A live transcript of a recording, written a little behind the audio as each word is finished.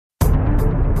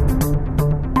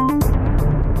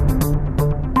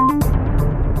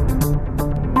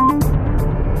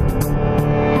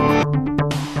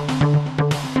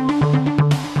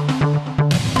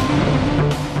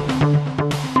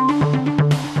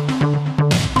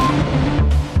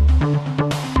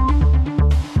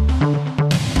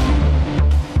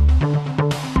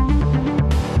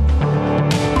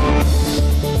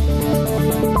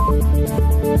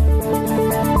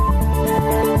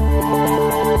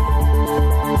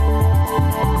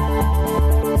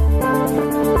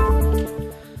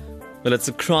Well, it's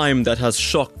a crime that has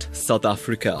shocked South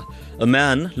Africa. A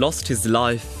man lost his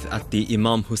life at the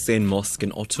Imam Hussein Mosque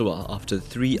in Ottawa after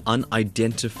 3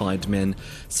 unidentified men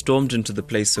stormed into the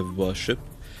place of worship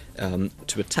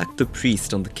to attack the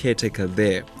priest and the caretaker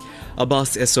there.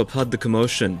 Abbas Esop heard the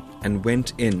commotion and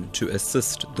went in to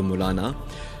assist the Mulana.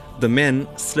 The men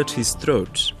slit his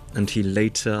throat and he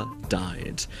later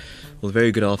died. Well,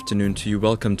 very good afternoon to you.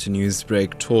 Welcome to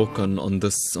Newsbreak Talk on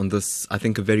this, I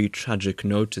think, a very tragic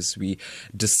note as we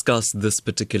discuss this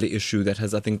particular issue that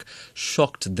has, I think,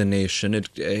 shocked the nation.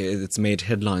 It's made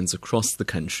headlines across the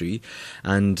country,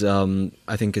 and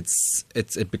I think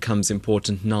it becomes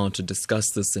important now to discuss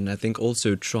this, and I think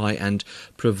also try and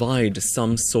provide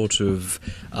some sort of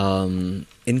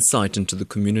insight into the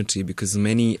community, because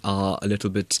many are a little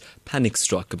bit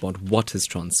panic-struck about what has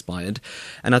transpired.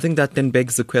 And I think that then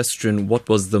begs the question, what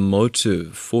was the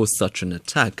motive for such an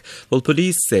attack? Well,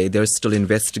 police say they're still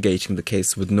investigating the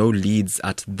case with no leads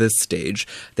at this stage.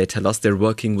 They tell us they're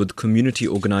working with community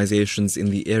organizations in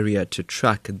the area to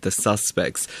track the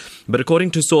suspects. But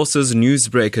according to sources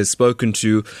Newsbreak has spoken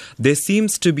to, there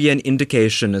seems to be an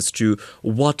indication as to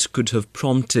what could have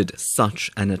prompted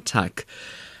such an attack.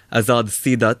 Azad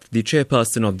Sidat, the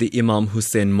chairperson of the Imam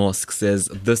Hussein Mosque, says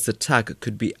this attack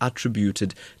could be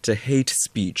attributed to hate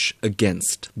speech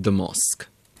against the mosque.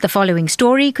 The following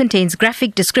story contains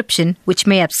graphic description which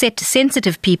may upset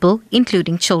sensitive people,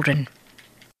 including children.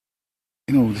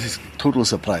 This is total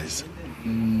surprise.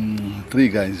 3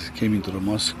 guys came into the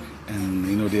mosque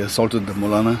and, they assaulted the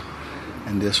Molana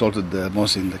and they assaulted the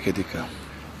mosque in the caretaker.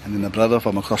 And then a brother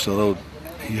from across the road,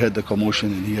 he heard the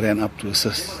commotion and he ran up to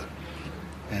assist.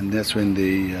 And that's when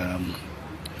they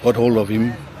got hold of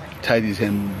him, tied his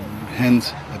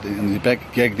hands in the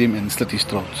back, gagged him and slit his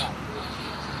throat.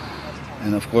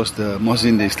 And of course the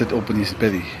Muslim, they slit open his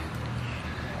belly.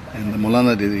 And the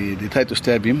Molana, they tried to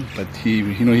stab him, but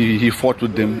he fought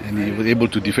with them and he was able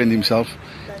to defend himself.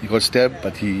 He got stabbed,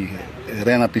 but he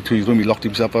ran up into his room, he locked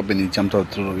himself up and he jumped out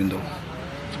through the window.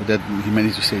 So that he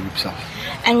managed to save himself.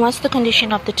 And what's the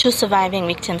condition of the 2 surviving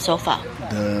victims so far?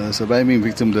 The surviving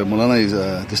victim, the Molana, is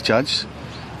discharged,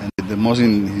 and the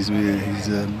Muslim is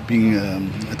being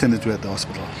attended to at the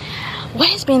hospital. What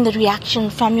has been the reaction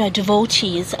from your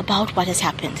devotees about what has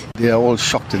happened? They are all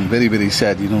shocked and very, very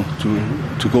sad,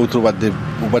 to go through what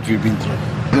we've been through.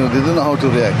 They don't know how to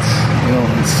react.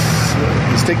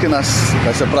 It's taken us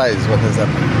by surprise what has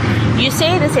happened. You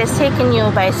say this has taken you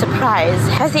by surprise.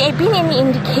 Has there been any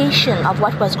indication of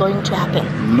what was going to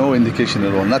happen? No indication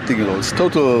at all, nothing at all. It's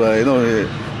total,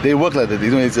 they work like that,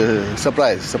 it's a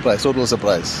surprise, total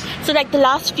surprise. So like the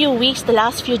last few weeks, the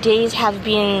last few days have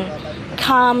been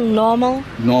calm, normal?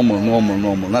 Normal,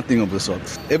 nothing of the sort.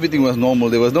 Everything was normal,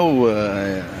 there was no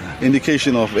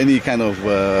indication of any kind of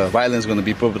violence going to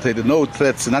be perpetrated, no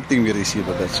threats, nothing we received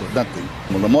of that sort, nothing.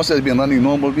 Well, the mosque has been running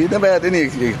normal, we never had any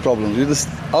problems. We just,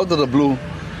 out of the blue,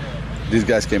 these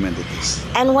guys came and did this.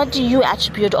 And what do you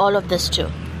attribute all of this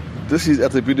to? This is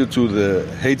attributed to the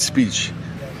hate speech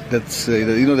that's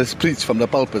preached from the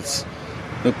pulpits,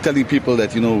 telling people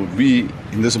that, we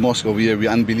in this mosque over here, we're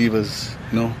unbelievers,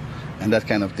 and that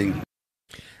kind of thing.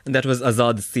 And that was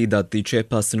Azad Sidat, the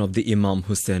chairperson of the Imam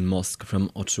Hussein Mosque from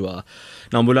Ottawa.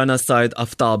 Now, Maulana Said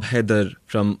Aftab Haider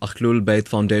from Akhlul Bayt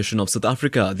Foundation of South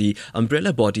Africa, the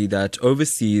umbrella body that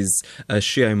oversees a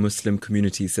Shia Muslim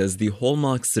community, says the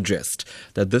hallmarks suggest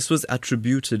that this was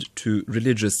attributed to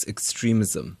religious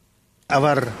extremism.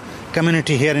 Our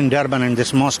community here in Durban and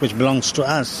this mosque which belongs to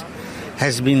us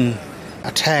has been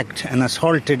attacked and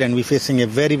assaulted, and we're facing a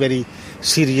very, very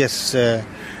serious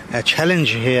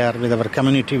challenge here with our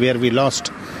community, where we lost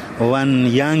one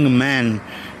young man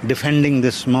defending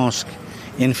this mosque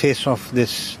in face of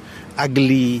this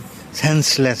ugly,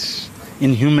 senseless,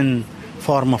 inhuman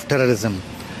form of terrorism.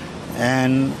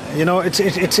 And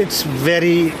it's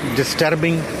very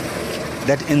disturbing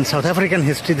that in South African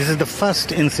history this is the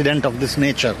first incident of this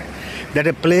nature, that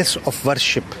a place of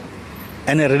worship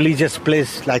and a religious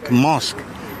place like mosque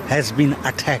has been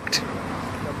attacked.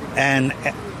 And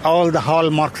all the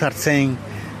hallmarks are saying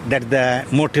that the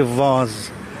motive was,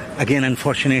 again,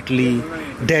 unfortunately,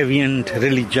 deviant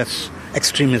religious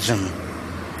extremism.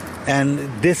 And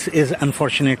this is,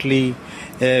 unfortunately,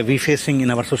 we facing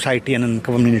in our society and in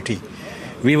community.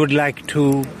 We would like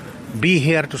to be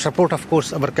here to support, of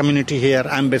course, our community here.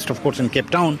 I'm based, of course, in Cape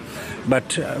Town,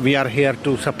 but we are here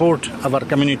to support our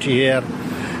community here,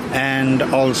 and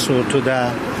also to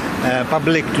the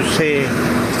public to say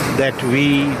that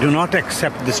we do not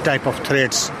accept this type of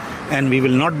threats, and we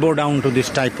will not bow down to this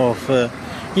type of,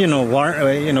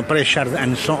 pressures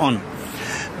and so on.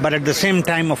 But at the same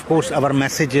time, of course, our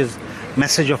message is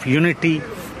message of unity,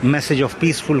 message of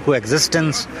peaceful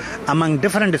coexistence among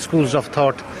different schools of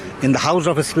thought in the House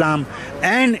of Islam,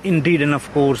 and indeed, and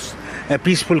of course, a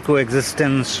peaceful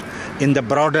coexistence in the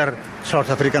broader South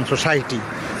African society.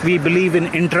 We believe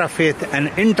in intra-faith and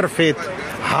interfaith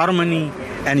harmony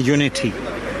and unity.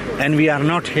 And we are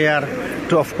not here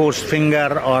to, of course,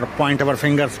 finger or point our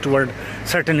fingers toward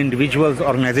certain individuals,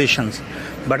 organizations.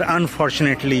 But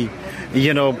unfortunately,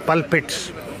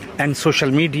 pulpits and social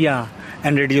media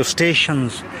and radio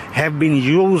stations have been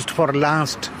used for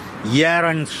last year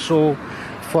and so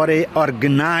for a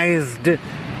organized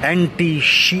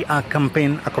anti-Shia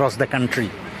campaign across the country,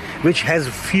 which has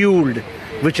fueled,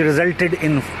 which resulted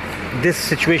in this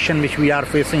situation which we are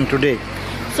facing today.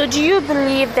 So do you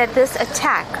believe that this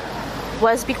attack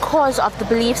was because of the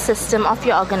belief system of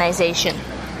your organization?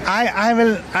 I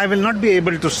will not be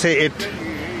able to say it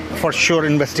for sure.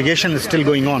 Investigation is still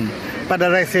going on. But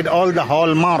as I said, all the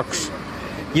hallmarks,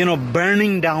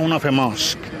 burning down of a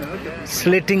mosque,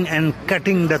 slitting and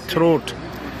cutting the throat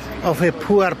of a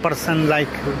poor person like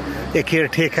a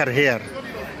caretaker here,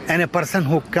 and a person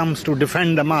who comes to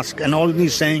defend the mosque and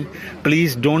always saying,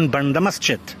 please don't burn the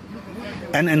masjid.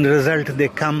 And in result, they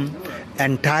come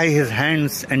and tie his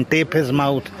hands and tape his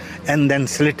mouth and then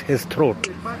slit his throat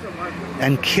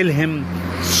and kill him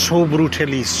so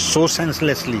brutally, so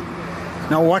senselessly.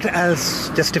 Now, what else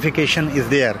justification is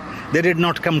there? They did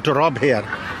not come to rob here.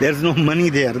 There's no money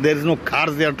there. There's no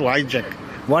cars there to hijack.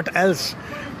 What else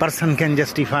person can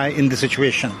justify in the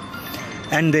situation?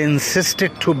 And they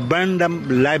insisted to burn the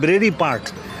library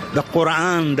part, the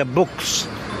Quran, the books,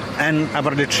 and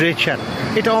our literature.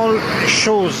 It all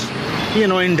shows,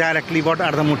 indirectly what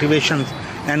are the motivations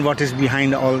and what is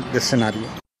behind all this scenario.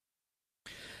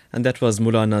 And that was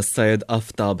Maulana Syed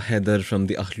Aftab Haider from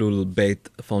the Ahlul Bayt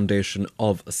Foundation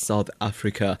of South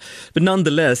Africa. But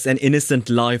nonetheless, an innocent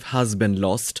life has been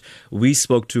lost. We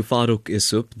spoke to Farooq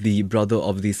Isup, the brother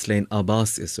of the slain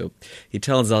Abbas Isup. He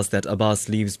tells us that Abbas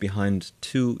leaves behind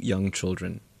 2 young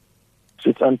children.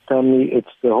 It's untimely.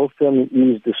 The whole family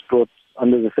is distraught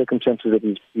under the circumstances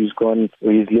that he's gone,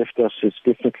 or he's left us.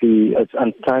 It's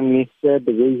untimely, sad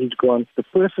the way he's gone. The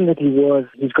person that he was,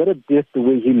 he's got a death the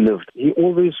way he lived. He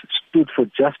always stood for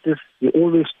justice. He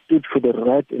always stood for the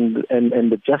right and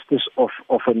the justice of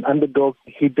an underdog.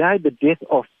 He died the death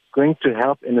of going to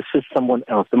help and assist someone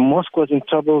else. The mosque was in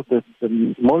trouble, the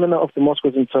Maulana of the mosque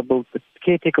was in trouble, the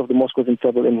caretaker of the mosque was in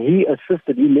trouble, and he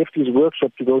assisted. He left his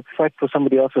workshop to go fight for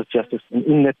somebody else's justice, and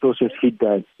in that process he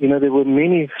died. There were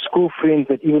many school friends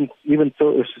that even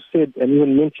said and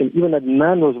even mentioned, even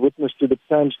Adnan was witness to the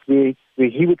times where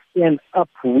he would stand up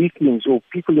for weaklings or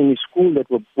people in his school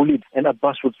that were bullied, and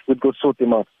Abbas would go sort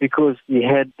them out because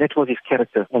that was his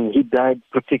character, and he died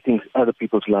protecting other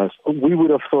people's lives. We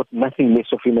would have thought nothing less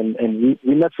of him, and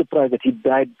we're not surprised that he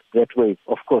died that way.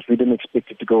 Of course, we didn't expect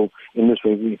it to go in this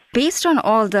way. Based on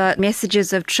all the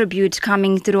messages of tribute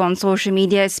coming through on social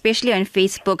media, especially on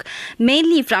Facebook,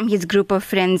 mainly from his group of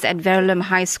friends at Verulam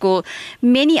High School,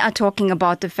 many are talking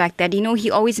about the fact that, he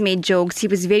always made jokes, he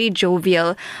was very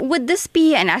jovial. Would this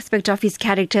be an aspect of his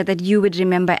character that you would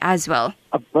remember as well?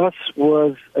 Abbas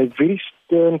was a very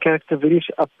stern character, very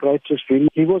upright.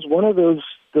 He was one of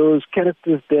those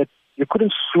characters that you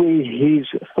couldn't sway his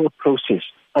thought process.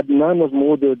 Adnan was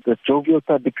more the jovial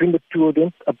type. Between the two of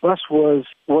them, Abbas was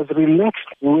relaxed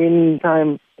when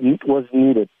time was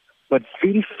needed, but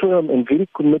very firm and very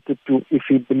committed to, if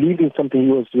he believed in something,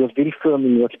 he was very firm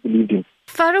in what he believed in.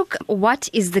 Farooq, what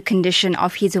is the condition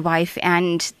of his wife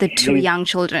and the 2 young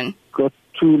children? Got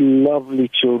 2 lovely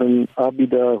children.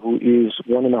 Abida, who is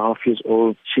 1.5 years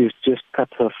old, she's just cut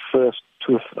her first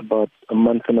tooth about a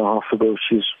month and a half ago.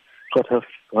 She's got her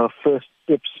first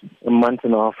steps a month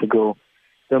and a half ago.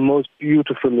 The most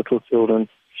beautiful little children.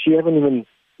 She hasn't even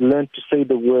learned to say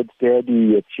the word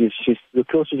daddy yet. She's the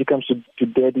closest she comes to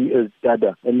daddy is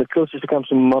dada, and the closest she comes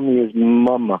to mommy is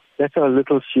mama. That's how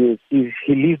little she is. He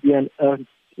leaves behind an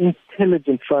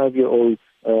intelligent 5-year-old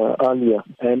Alia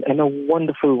and a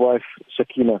wonderful wife,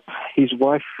 Sakina. His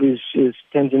wife is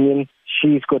Tanzanian.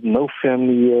 She's got no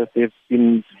family here. They've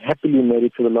been happily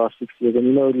married for the last 6 years.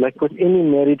 And like with any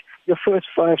marriage, your first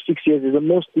 5-6 years is the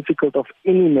most difficult of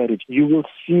any marriage. You will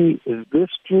see this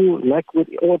too, like with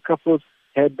all couples,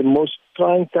 had the most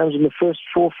trying times in the first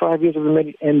 4 or 5 years of the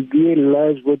marriage, and their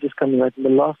lives were just coming right. In the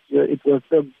last year, it was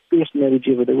the best marriage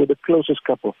ever. They were the closest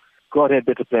couple. God had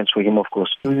better plans for him, of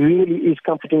course. It really is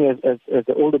comforting as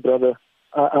the older brother.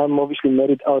 I'm obviously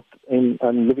married out and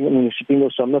I'm living in Sipingo,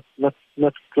 so I'm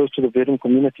not close to the Verulam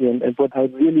community. But I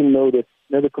really know that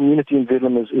the community in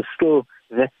Verulam is still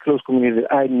that close community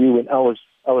that I knew when I was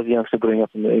a youngster growing up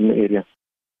in the area.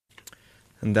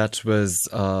 And that was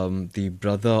the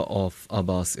brother of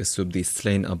Abbas Isub, the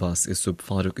slain Abbas Isub,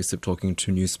 Farooq Isub, talking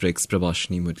to Newsbreak's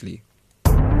Prabashini Mudli.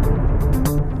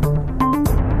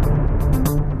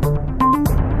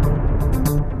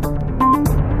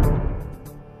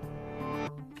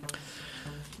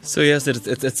 So yes,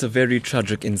 it's a very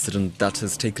tragic incident that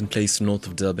has taken place north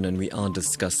of Durban, and we are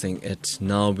discussing it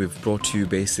now. We've brought you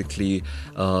basically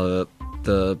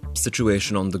the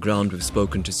situation on the ground. We've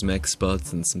spoken to some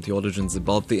experts and some theologians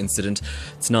about the incident.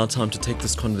 It's now time to take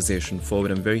this conversation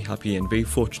forward. I'm very happy and very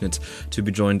fortunate to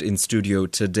be joined in studio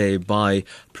today by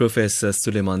Professor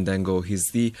Suleiman Dango.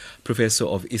 He's the Professor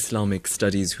of Islamic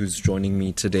Studies who's joining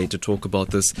me today to talk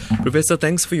about this. Professor,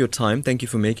 thanks for your time. Thank you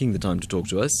for making the time to talk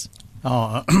to us.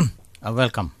 Oh,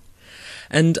 welcome.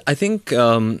 And I think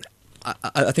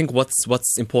I think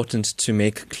what's important to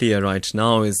make clear right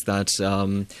now is that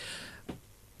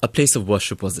a place of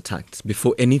worship was attacked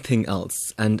before anything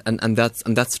else, and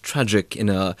that's tragic in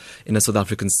a South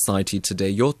African society today.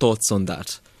 Your thoughts on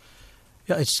that?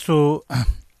 Yeah, it's true.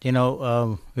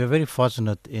 We're very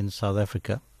fortunate in South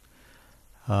Africa,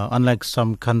 unlike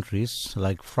some countries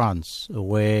like France,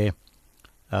 where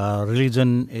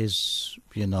religion is,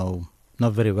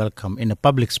 not very welcome in the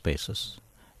public spaces.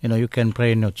 You can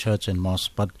pray in your church and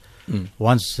mosque, but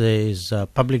once there is a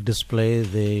public display,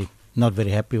 they're not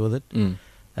very happy with it.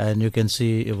 And you can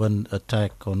see even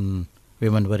attack on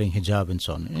women wearing hijab and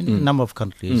so on. In a number of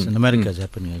countries, in America is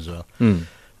happening as well.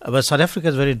 But South Africa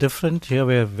is very different. Here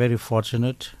we are very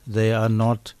fortunate. They are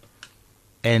not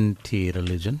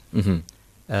anti-religion.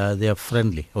 They are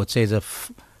friendly. I would say it's a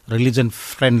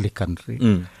religion-friendly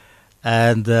country.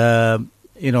 And,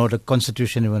 the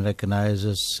Constitution even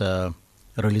recognizes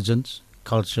religions,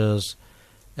 cultures,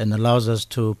 and allows us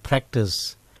to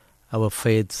practice our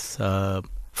faith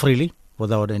freely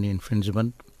without any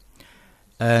infringement.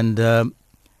 And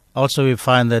also we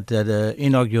find that at the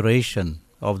inauguration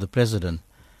of the president,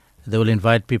 they will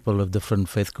invite people of different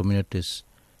faith communities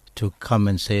to come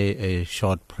and say a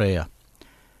short prayer.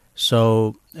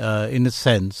 So, in a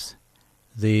sense,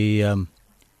 the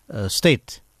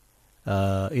state,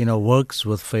 works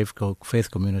with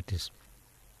faith communities.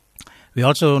 We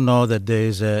also know that there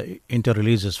is an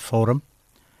interreligious forum,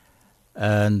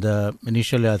 and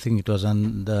initially I think it was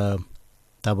under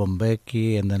Thabo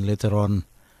Mbeki, and then later on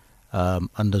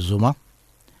under Zuma.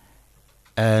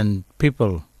 And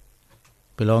people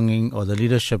belonging, or the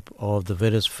leadership of the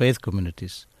various faith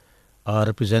communities, are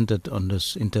represented on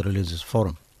this interreligious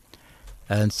forum.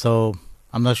 And so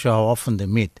I'm not sure how often they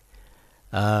meet.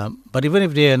 But even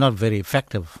if they are not very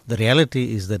effective, the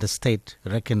reality is that the state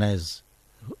recognizes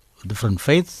different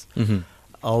faiths.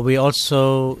 We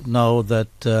also know that,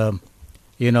 prior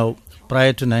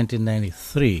to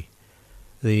 1993,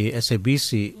 the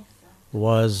SABC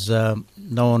was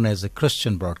known as a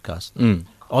Christian broadcast.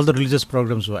 All the religious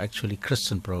programs were actually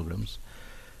Christian programs.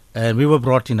 And we were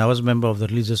brought in. I was a member of the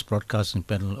religious broadcasting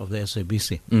panel of the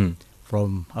SABC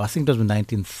from, I think it was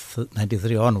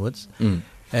 1993 onwards.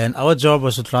 And our job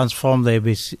was to transform the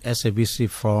SABC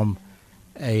from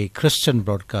a Christian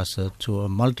broadcaster to a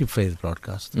multi-faith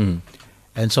broadcaster.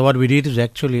 And so what we did is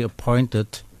actually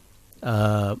appointed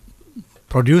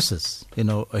producers,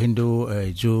 a Hindu,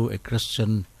 a Jew, a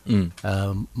Christian,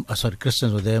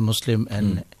 Christians were there, Muslim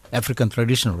and African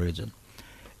traditional religion.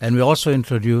 And we also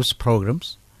introduced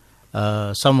programs.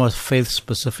 Some were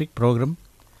faith-specific program,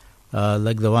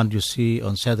 like the one you see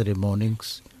on Saturday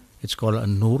mornings. It's called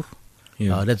An-Nur.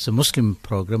 That's a Muslim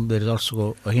program. There is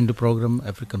also a Hindu program,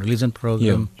 African religion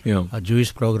program, a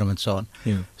Jewish program, and so on.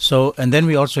 So, and then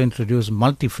we also introduced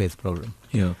multi-faith program.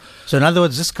 So in other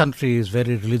words, this country is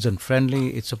very religion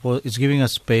friendly. It's giving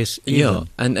us space.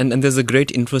 And there's a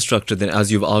great infrastructure then,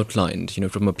 as you've outlined,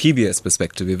 from a PBS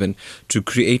perspective even, to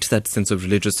create that sense of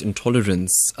religious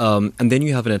intolerance. And then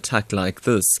you have an attack like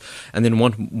this, and then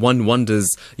one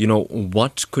wonders,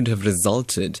 what could have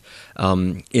resulted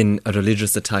in a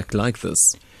religious attack like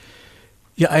this.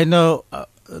 Yeah, I know.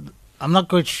 I'm not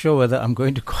quite sure whether I'm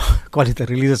going to call it a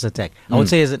religious attack. I would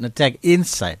say it's an attack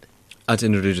inside.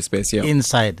 In a religious space,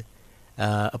 inside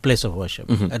a place of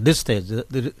worship. At this stage,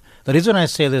 the reason I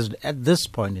say this, at this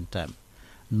point in time,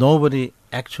 nobody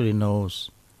actually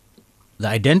knows the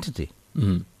identity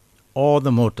or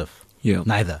the motive.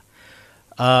 Neither.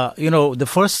 The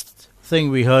first thing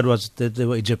we heard was that they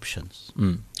were Egyptians.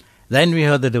 Then we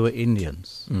heard that they were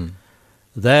Indians.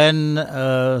 Then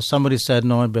somebody said,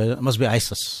 no, it must be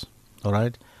ISIS. All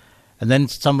right. And then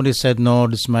somebody said, no,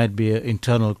 this might be an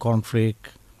internal conflict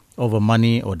over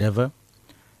money or whatever.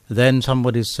 Then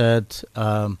somebody said,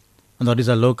 No, these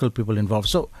are local people involved.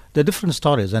 So there are different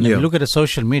stories. And if you look at the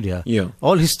social media,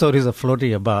 all these stories are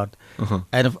floating about.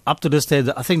 And up to this day,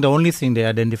 I think the only thing they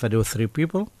identified were 3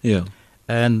 people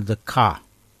and the car.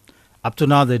 Up to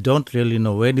now, they don't really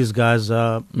know where these guys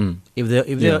are.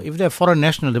 If they're foreign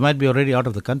national, they might be already out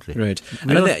of the country. Right.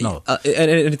 We don't know. And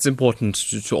it's important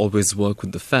to always work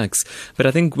with the facts. But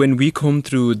I think when we come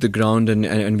through the ground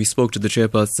and we spoke to the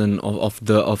chairperson of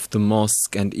the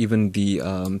mosque and even the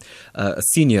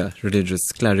senior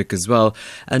religious cleric as well,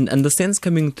 and the sense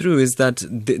coming through is that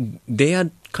they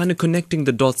are kind of connecting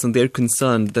the dots and they're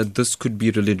concerned that this could be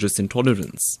religious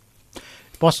intolerance.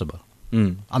 Possible.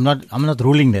 I'm not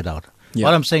ruling that out.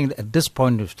 What I'm saying at this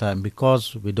point of time,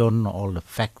 because we don't know all the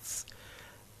facts,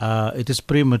 it is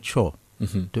premature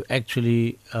to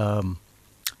actually,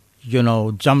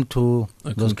 jump to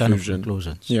those kind of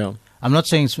conclusions. Yeah. I'm not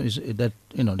saying that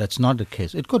that's not the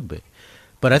case. It could be,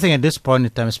 but I think at this point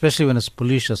in time, especially when the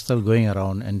police are still going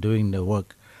around and doing their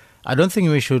work, I don't think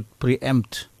we should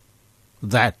preempt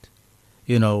that.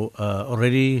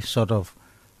 Already sort of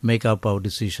make up our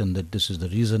decision that this is the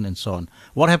reason and so on.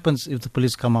 What happens if the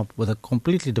police come up with a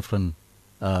completely different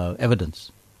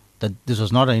evidence that this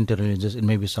was not an interreligious, it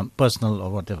may be some personal or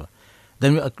whatever?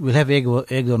 Then we'll have egg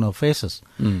on our faces.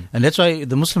 And that's why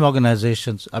the Muslim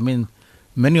organizations,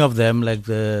 many of them, like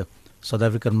the South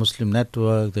African Muslim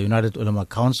Network, the United Ulama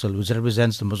Council, which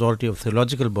represents the majority of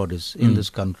theological bodies in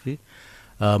this country,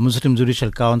 Muslim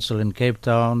Judicial Council in Cape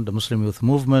Town, the Muslim Youth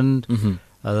Movement,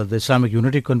 the Islamic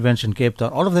Unity Convention, Cape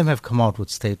Town, all of them have come out with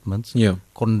statements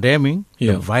condemning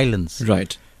the violence.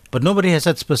 Right. But nobody has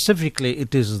said specifically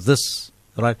it is this,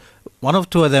 right? One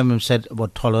of 2 of them have said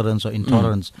about tolerance or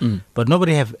intolerance, but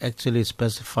nobody have actually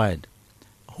specified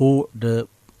who the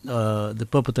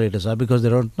perpetrators are because they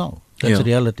don't know. That's the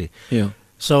reality. Yeah.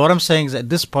 So what I'm saying is at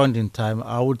this point in time,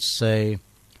 I would say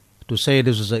to say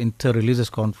this is an interreligious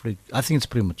conflict, I think it's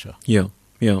premature. Yeah.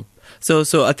 So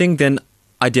I think then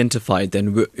identified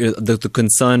then the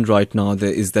concern right now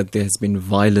there is that there has been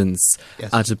violence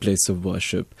at a place of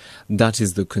worship. That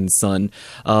is the concern.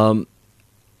 And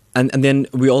then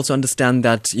we also understand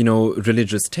that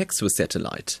religious texts were set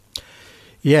alight.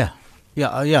 Yeah,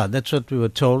 that's what we were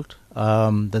told.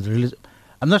 That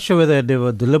I'm not sure whether they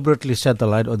were deliberately set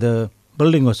alight or the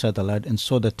building was set alight and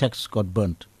so the text got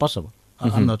burnt. Possible.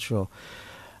 I'm not sure.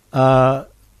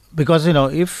 Because,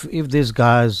 if these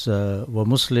guys were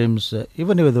Muslims,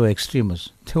 even if they were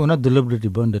extremists, they would not deliberately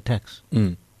burn the text.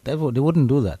 They wouldn't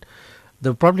do that. They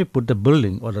would probably put the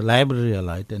building or the library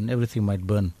alight and everything might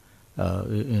burn,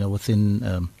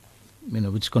 within,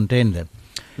 which contained them.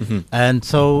 And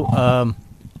so,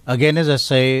 again, as I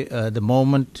say, the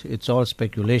moment it's all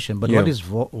speculation. But what is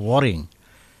worrying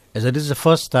is that this is the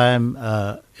first time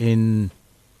in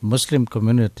Muslim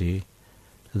community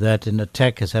that an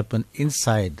attack has happened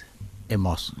inside a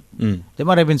mosque. There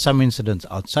might have been some incidents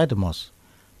outside the mosque,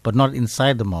 but not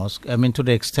inside the mosque. To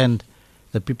the extent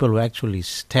that people were actually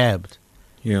stabbed.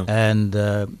 And,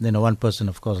 one person,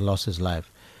 of course, lost his life.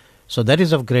 So that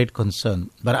is of great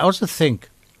concern. But I also think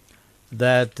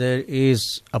that there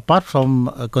is, apart from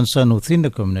a concern within the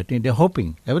community,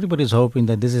 everybody's hoping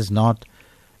that this is not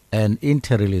an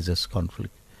interreligious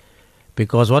conflict.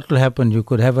 Because what will happen, you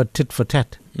could have a tit for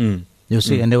tat. You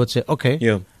see, and they would say,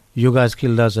 okay, you guys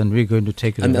killed us and we're going to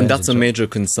take it. And that's a major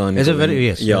concern. It's a very,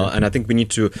 and I think we need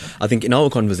to, in our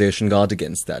conversation, guard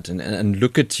against that and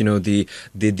look at,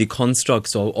 the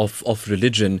constructs of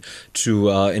religion to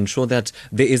ensure that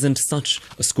there isn't such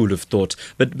a school of thought.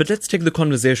 But let's take the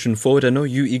conversation forward. I know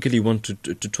you eagerly want to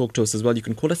talk to us as well. You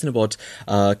can call us in about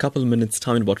a couple of minutes'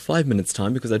 time, in about 5 minutes'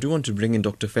 time, because I do want to bring in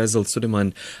Dr. Faisal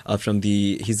Suleiman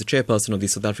he's the chairperson of the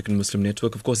South African Muslim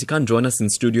Network. Of course, he can't join us in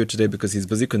studio today because he's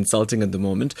busy consulting at the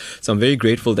moment. So I'm very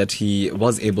grateful that he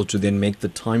was able to then make the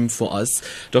time for us.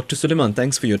 Dr. Suleiman,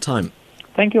 thanks for your time.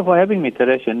 Thank you for having me,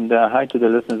 Taresh, and hi to the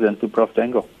listeners and to Prof.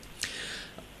 Dango.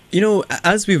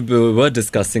 As we were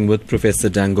discussing with Professor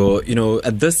Dango,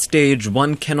 at this stage,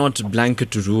 one cannot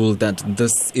blanket rule that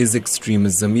this is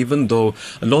extremism, even though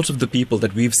a lot of the people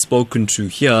that we've spoken to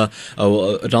here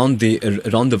around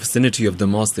the vicinity of the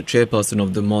mosque, the chairperson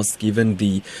of the mosque, even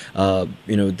the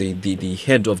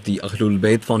head of the Ahlul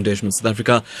Bayt Foundation of South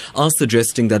Africa, are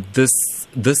suggesting that this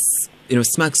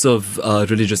smacks of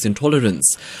religious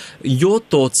intolerance. Your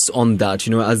thoughts on that?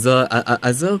 As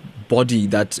a body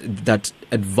that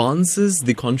advances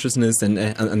the consciousness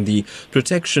and the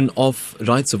protection of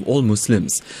rights of all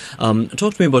Muslims.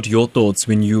 Talk to me about your thoughts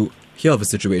when you hear of a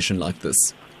situation like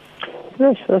this.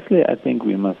 Yes, firstly, I think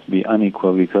we must be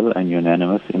unequivocal and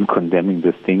unanimous in condemning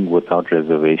this thing without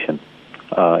reservation.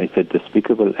 It's a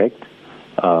despicable act.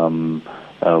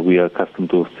 We are accustomed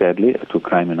to, sadly, to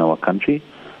crime in our country,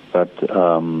 but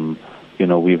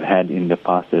we've had in the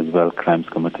past as well crimes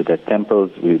committed at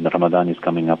temples. Ramadan is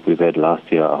coming up. We've had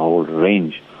last year a whole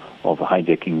range of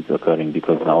hijackings occurring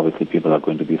because now obviously people are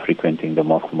going to be frequenting the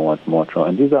mosque more and more.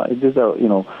 And these are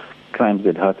crimes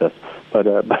that hurt us. But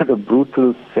a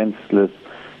brutal, senseless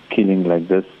killing like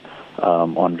this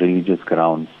on religious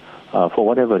grounds, for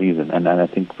whatever reason, and I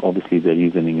think obviously the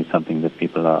reasoning is something that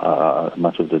people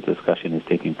much of the discussion is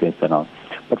taking place around.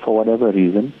 But for whatever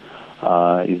reason,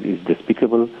 is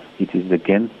despicable. It is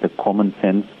against the common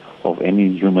sense of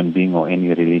any human being or any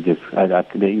religious.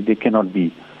 There cannot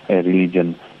be a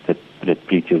religion that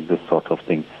preaches this sort of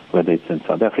thing, whether it's in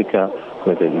South Africa,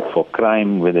 whether it's for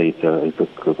crime, whether it's an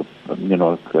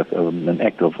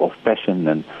act of passion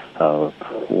and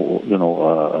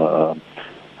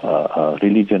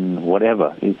religion,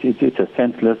 whatever. It's a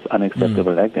senseless,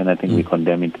 unacceptable act, and I think we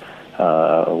condemn it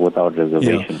without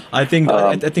reservation. Yeah. I think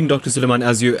Dr. Suleiman,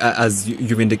 as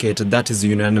you've indicated, that is a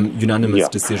unanimous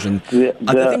decision.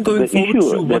 I think going forward,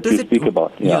 through, what does it speak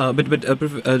about?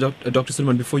 Dr.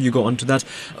 Suleiman, before you go on to that,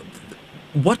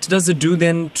 what does it do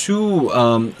then to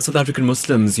South African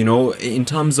Muslims, in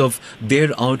terms of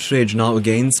their outrage now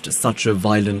against such a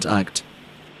violent act?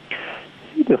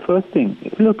 The first thing,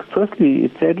 firstly,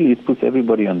 sadly, it puts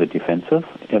everybody on the defensive.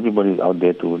 Everybody's out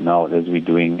there to now, as we're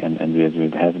doing and as we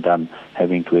have done,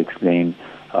 having to explain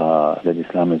that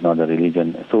Islam is not a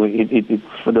religion. So it's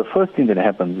for the first thing that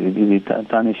happens, it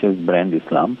tarnishes brand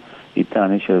Islam. It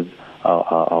tarnishes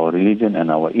our religion and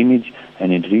our image,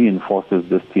 and it reinforces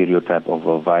the stereotype of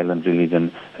a violent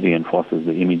religion, reinforces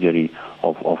the imagery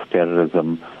of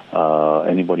terrorism.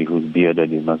 Anybody who's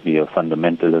bearded, it must be a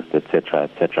fundamentalist, etc.,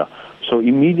 etc. So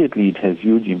immediately it has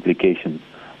huge implications.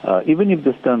 Even if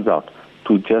this turns out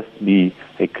to just be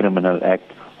a criminal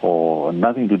act or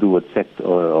nothing to do with sect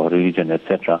or religion,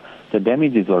 etc., the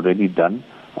damage is already done.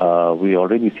 We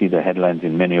already see the headlines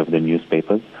in many of the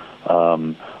newspapers.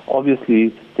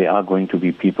 Obviously, there are going to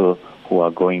be people who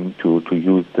are going to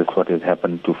use this, what has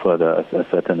happened, to further a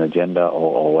certain agenda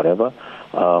or whatever.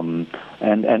 And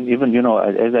even,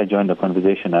 as I joined the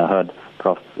conversation, I heard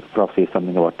Prof say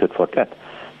something about tit for tat.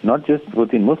 Not just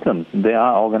within Muslims. There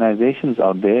are organizations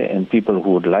out there and people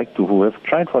who have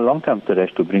tried for a long time,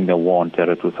 Taresh, to bring the war on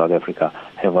terror to South Africa,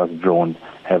 have us drones,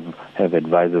 have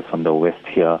advisors from the West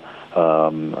here,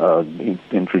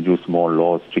 introduce more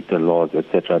laws, stricter laws,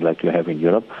 etc., like you have in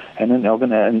Europe.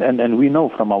 And we know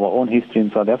from our own history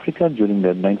in South Africa during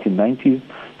the 1990s,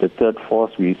 the third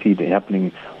force, we see it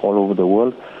happening all over the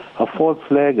world. A false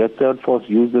flag, a third force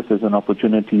used this as an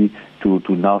opportunity to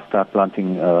now start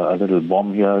planting a little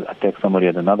bomb here, attack somebody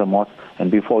at another mosque,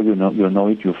 and before you know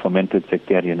it, you fomented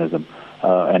sectarianism.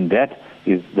 And that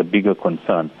is the bigger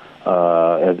concern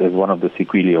as one of the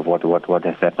sequelae of what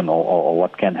has happened or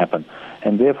what can happen.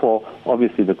 And therefore,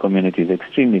 obviously, the community is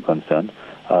extremely concerned,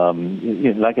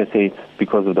 like I say,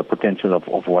 because of the potential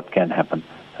of what can happen.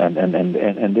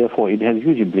 And therefore, it has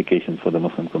huge implications for the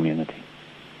Muslim community.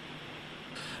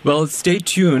 Well, stay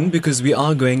tuned because we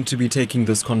are going to be taking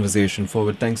this conversation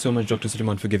forward. Thanks so much, Dr.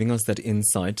 Suleiman, for giving us that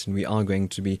insight. And we are going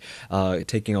to be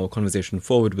taking our conversation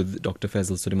forward with Dr.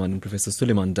 Faisal Suleiman and Professor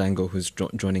Suleiman Dango, who's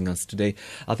joining us today.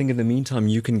 I think in the meantime,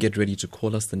 you can get ready to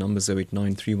call us. The number is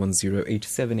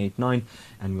 089-310-8789,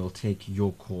 and we'll take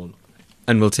your call.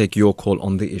 And we'll take your call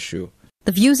on the issue.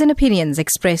 The views and opinions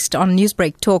expressed on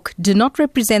Newsbreak Talk do not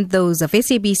represent those of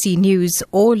SABC News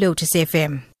or Lotus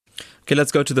FM. Okay,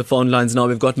 let's go to the phone lines now.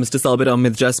 We've got Mr. Sabir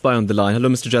Ahmed Jaspai on the line. Hello,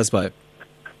 Mr. Jaspai.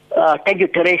 Thank you,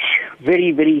 Taresh.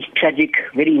 Very, very tragic,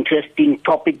 very interesting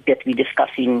topic that we're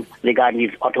discussing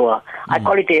regarding Ottawa. I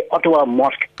call it a Ottawa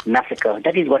mosque massacre.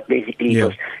 That is what basically it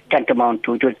was tantamount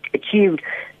to. It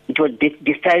was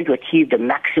designed to achieve the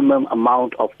maximum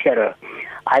amount of terror.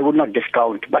 I would not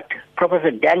discount, but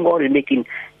Professor Dango is making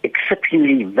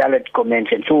exceptionally valid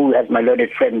comments, and so has my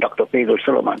learned friend Dr. Faisal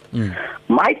Suleiman.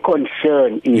 My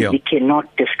concern is we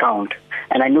cannot discount,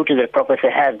 and I notice that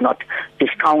Professor has not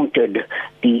discounted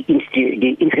the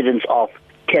incidence of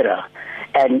terror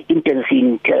and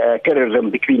intensifying terrorism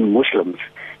between Muslims.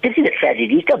 This is a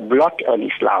tragedy. It's a blot on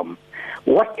Islam.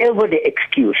 Whatever the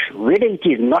excuse, whether it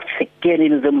is not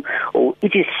sectarianism or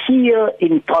it is sheer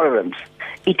intolerance,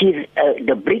 it is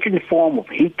the blatant form of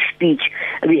hate speech.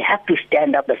 We have to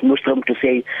stand up as Muslims to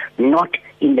say, not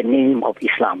in the name of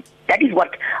Islam. That is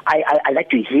what I like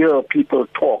to hear people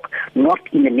talk, not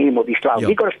in the name of Islam.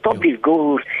 We've got to stop these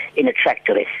goals in a track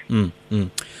to this.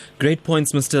 Great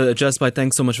points, Mr. Jaspai.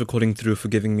 Thanks so much for calling through, for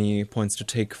giving me points to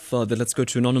take further. Let's go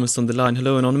to Anonymous on the line.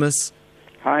 Hello, Anonymous.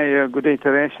 Hi, good day,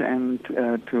 Taresh, and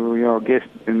to your guest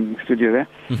in the studio there.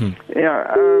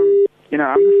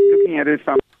 I'm just looking at it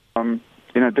from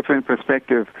different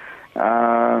perspective.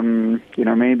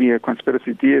 Maybe a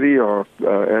conspiracy theory or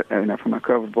from a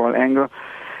curveball angle.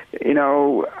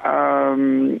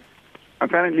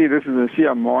 Apparently this is a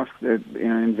Shia mosque that,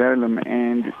 in Verulam,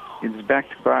 and it's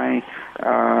backed by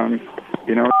I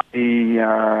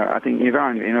think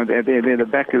Iran. They're the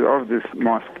backers of this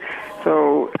mosque.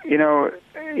 So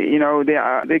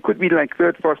there could be like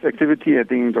third force activity. I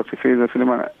think Dr.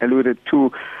 Suleiman alluded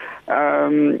to.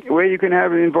 Where you can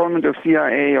have an involvement of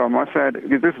CIA or Mossad.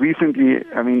 Just recently,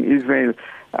 Israel,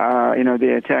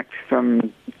 they attacked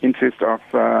some interest of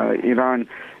Iran,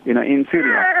 in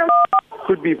Syria.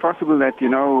 Could be possible that,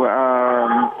 it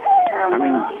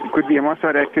could be a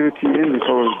Mossad activity in this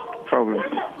whole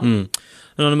problem.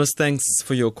 Anonymous, thanks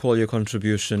for your call, your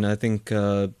contribution. I think,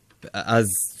 as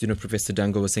Professor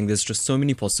Dango was saying, there's just so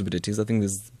many possibilities. I think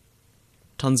there's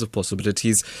tons of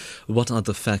possibilities. What are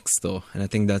the facts, though? And I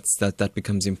think that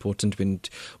becomes important when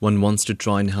one wants to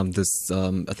try and have this,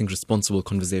 responsible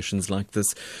conversations like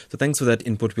this. So thanks for that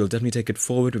input. We'll definitely take it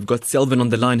forward. We've got Selvin on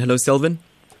the line. Hello, Selvin.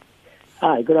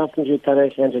 Hi, good afternoon to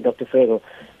Taresh and to Dr. Fego.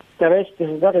 Taresh, this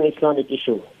is not an Islamic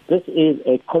issue. This is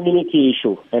a community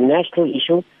issue, a national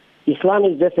issue. Islam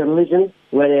is just a religion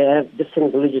where they have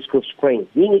different religious groups praying.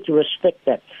 We need to respect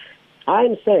that.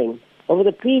 I'm saying, over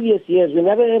the previous years, we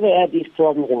never ever had these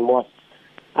problems in mosques.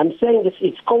 I'm saying this,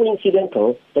 it's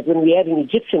coincidental that when we add an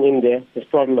Egyptian in there, this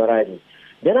problem arises.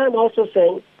 Then I'm also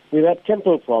saying we've had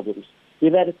temple problems.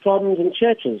 We've had problems in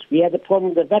churches. We had the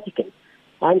problem in the Vatican.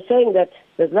 I'm saying that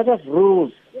there's a lot of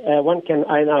rules one can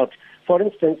iron out. For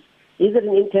instance, is it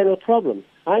an internal problem?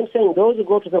 I'm saying those who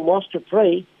go to the mosque to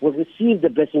pray will receive the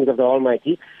blessings of the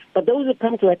Almighty, but those who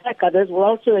come to attack others will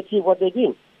also achieve what they're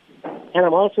doing. And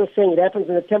I'm also saying it happens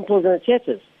in the temples and the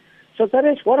churches. So,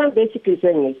 Taresh, what I'm basically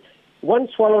saying is, one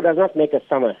swallow does not make a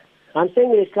summer. I'm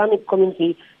saying the Islamic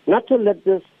community not to let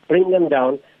this bring them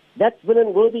down. That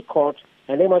villain will be caught,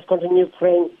 and they must continue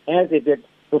praying as they did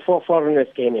before foreigners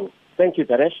came in. Thank you,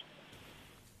 Taresh.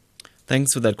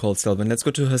 Thanks for that call, Selvin. Let's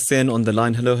go to Hussein on the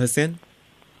line. Hello, Hussein.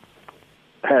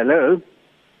 Hello.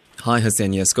 Hi,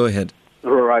 Hussein. Yes, go ahead.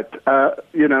 Right.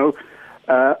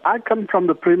 I come from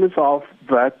the premise of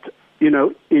that,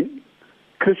 in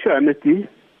Christianity,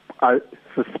 I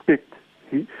suspect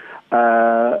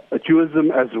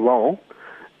Judaism as well,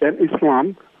 and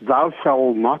Islam, thou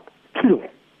shalt not kill.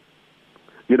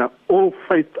 All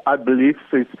faith, I believe,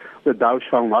 says that thou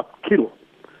shalt not kill.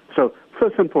 So,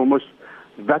 first and foremost,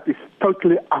 that is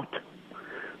totally out.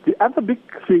 The other big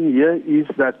thing here is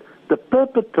that the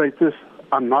perpetrators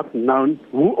are not known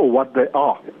who or what they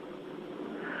are.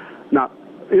 Now,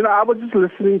 I was just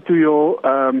listening to your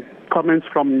comments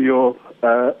from your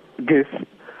guest,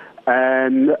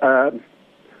 and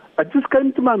it just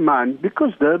came to my mind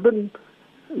because Durban,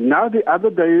 now the other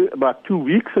day, about 2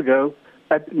 weeks ago,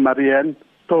 at Marianne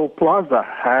Toll Plaza,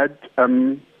 had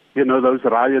those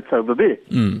riots over there.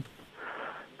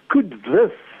 Could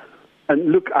this,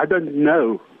 and look, I don't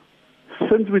know,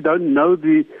 since we don't know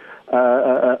the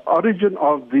origin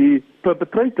of the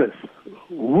perpetrators,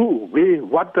 who, where,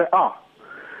 what they are,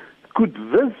 could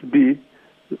this be,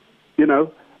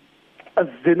 a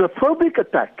xenophobic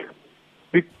attack?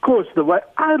 Because the way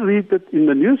I read it in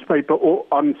the newspaper or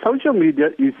on social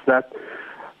media is that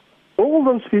all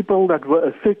those people that were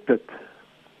affected,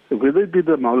 whether it be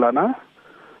the Maulana,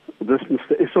 this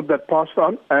Mr. Isop that passed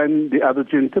on, and the other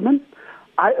gentleman,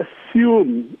 I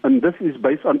assume, and this is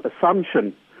based on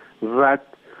assumption, that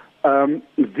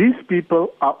these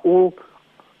people are all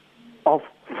of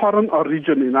foreign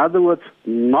origin. In other words,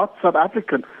 not South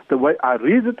African. The way I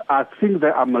read it, I think they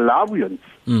are Malawians.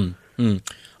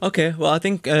 Okay, well, I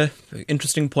think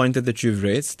interesting point that you've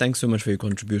raised. Thanks so much for your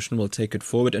contribution. We'll take it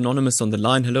forward. Anonymous on the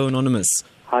line. Hello, Anonymous.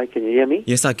 Hi, can you hear me?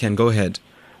 Yes, I can. Go ahead.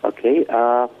 Okay.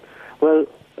 Well,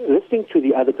 listening to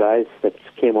the other guys that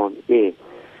came on air,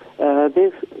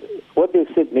 what they've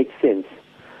said makes sense.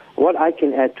 What I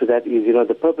can add to that is,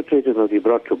 the perpetrators will be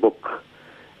brought to book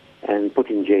and put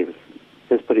in jail.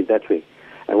 Let's put it that way.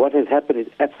 And what has happened is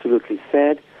absolutely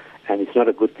sad, and it's not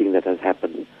a good thing that has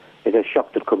happened. It has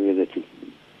shocked the community.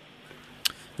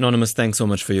 Anonymous, thanks so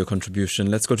much for your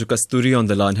contribution. Let's go to Kasturi on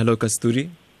the line. Hello, Kasturi.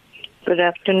 Good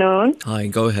afternoon. Hi,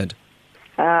 go ahead.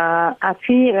 I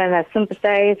feel and I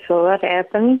sympathize for what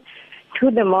happened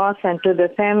to the mosque and to the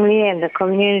family and the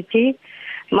community.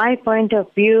 My point of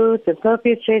view, the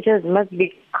perpetrators must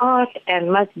be caught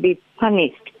and must be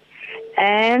punished.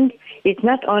 And it's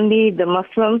not only the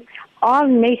Muslims, all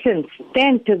nations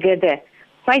stand together,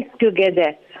 fight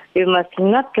together. We must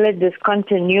not let this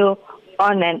continue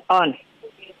on and on.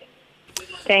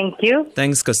 Thank you.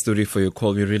 Thanks, Kasturi, for your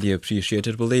call. We really appreciate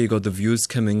it. Well, there you go. The views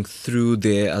coming through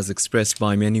there as expressed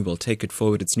by many. We'll take it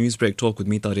forward. It's Newsbreak Talk with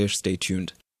me, Taresh. Stay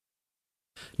tuned.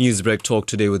 Newsbreak Talk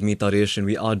today with me, Taresh, and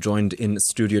we are joined in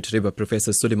studio today by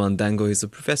Professor Suleiman Dango. He's a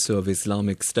professor of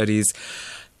Islamic Studies.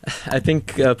 I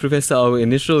think, Professor, our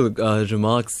initial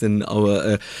remarks and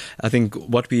I think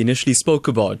what we initially spoke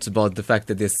about the fact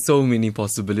that there's so many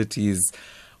possibilities.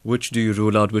 Which do you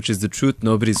rule out? Which is the truth?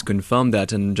 Nobody's confirmed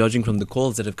that. And judging from the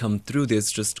calls that have come through,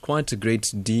 there's just quite a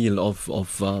great deal of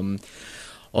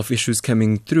issues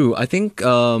coming through. I think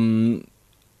one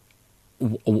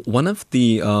of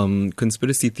the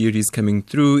conspiracy theories coming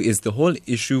through is the whole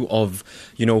issue of,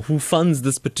 who funds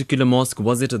this particular mosque?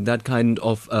 Was it that kind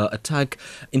of attack?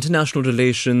 International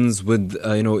relations with,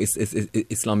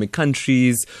 Islamic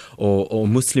countries or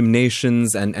Muslim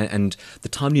nations and the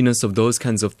timeliness of those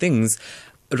kinds of things.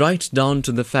 Right down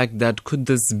to the fact that could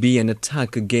this be an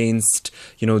attack against,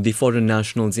 the foreign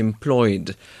nationals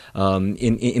employed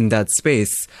in that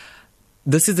space?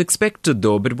 This is expected,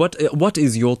 though. But what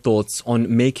is your thoughts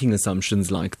on making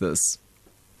assumptions like this?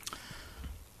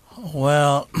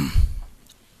 Well,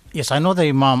 yes, I know the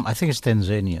Imam. I think it's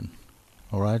Tanzanian,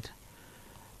 all right.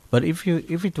 But if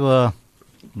it were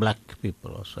black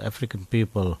people or African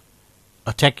people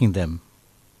attacking them,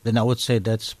 then I would say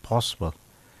that's possible.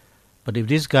 But if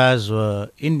these guys were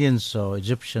Indians or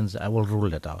Egyptians, I will rule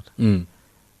that out.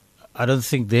 I don't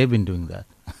think they've been doing that.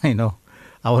 I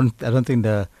don't think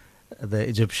the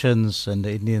Egyptians and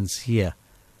the Indians here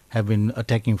have been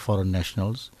attacking foreign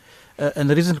nationals. And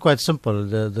the reason is quite simple.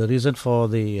 The reason for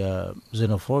the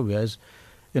xenophobia is,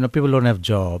 people don't have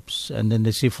jobs, and then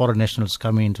they see foreign nationals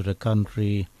coming into the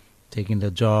country, taking their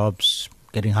jobs,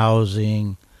 getting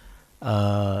housing,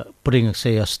 putting,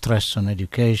 say, a stress on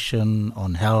education,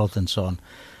 on health, and so on.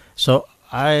 So,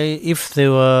 if they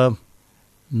are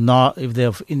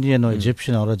of Indian or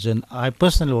Egyptian origin, I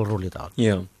personally will rule it out.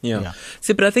 Yeah.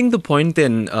 See, but I think the point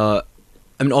then,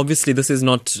 obviously, this is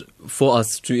not for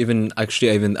us to even I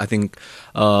think,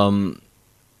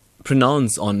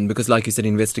 pronounce on, because, like you said,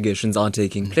 investigations are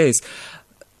taking place.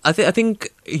 I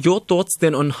think your thoughts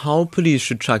then on how police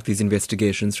should track these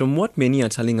investigations. From what many are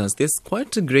telling us, there's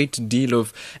quite a great deal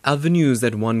of avenues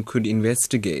that one could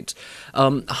investigate.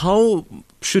 How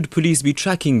should police be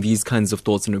tracking these kinds of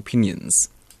thoughts and opinions?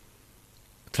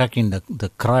 Tracking the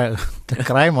crime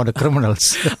or the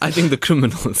criminals? I think the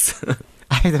criminals.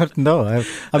 I don't know.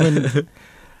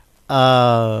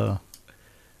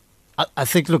 I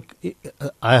think, look,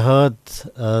 I heard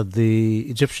the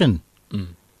Egyptian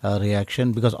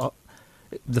reaction, because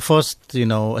the first,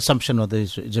 assumption of the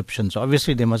Egyptians,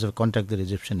 obviously they must have contacted the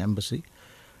Egyptian embassy.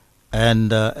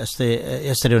 And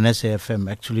yesterday on SAFM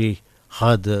actually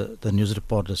heard the news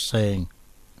reporters saying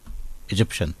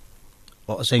Egyptian,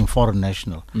 or saying foreign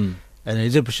national. And the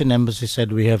Egyptian embassy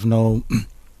said, we have no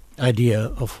idea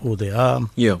of who they are.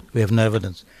 Yeah. We have no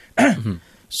evidence.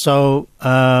 So,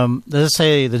 let's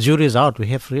say the jury is out. We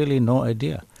have really no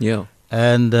idea. Yeah.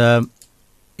 And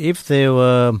if they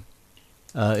were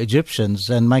Egyptians,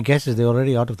 then my guess is they're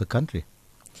already out of the country.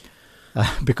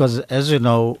 Because, as you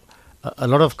know, a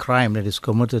lot of crime that is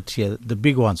committed here, the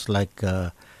big ones like,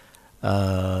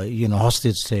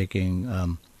 hostage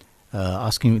taking,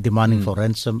 demanding for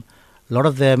ransom, a lot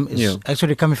of them is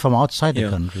actually coming from outside the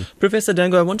country. Professor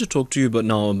Dango, I want to talk to you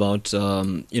now about,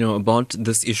 about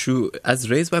this issue as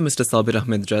raised by Mr. Sabir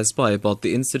Ahmed Jazbai about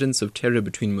the incidents of terror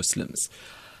between Muslims.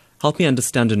 Help me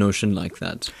understand a notion like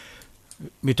that.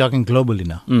 We're talking globally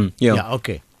now. Yeah,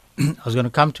 okay. I was going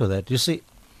to come to that. You see,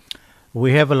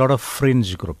 we have a lot of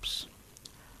fringe groups.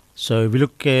 So if you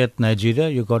look at Nigeria,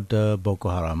 you got Boko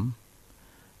Haram.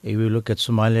 If you look at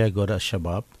Somalia, you got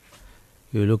Al-Shabaab.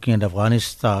 If you're looking at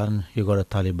Afghanistan, you got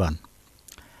Taliban.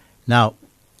 Now,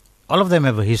 all of them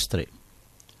have a history.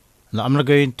 Now, I'm not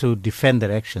going to defend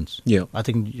their actions. Yeah. I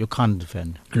think you can't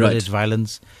defend. Right. It's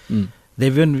violence.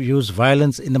 They've even used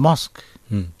violence in the mosque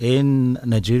in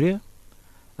Nigeria,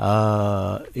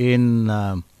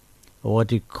 in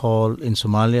what you call in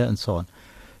Somalia, and so on.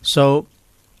 So,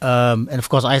 and of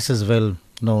course, ISIS is well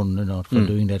known, for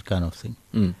doing that kind of thing.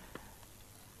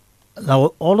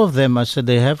 Now, all of them, I said,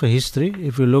 they have a history.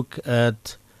 If you look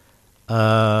at,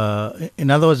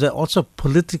 in other words, there are also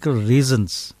political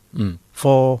reasons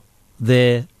for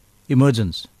their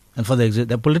emergence and for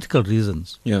their political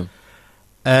reasons. Yeah.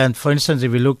 And for instance,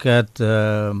 if you look at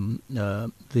the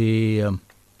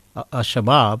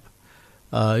Al-Shabaab,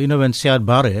 when Siad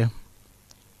Barre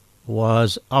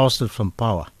was ousted from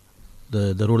power,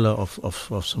 the ruler of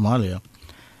Somalia,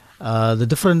 the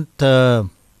different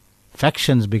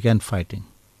factions began fighting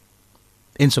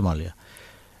in Somalia.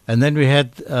 And then we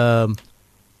had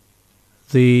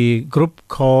the group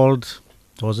called,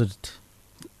 was it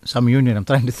some union? I'm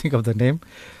trying to think of the name.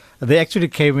 They actually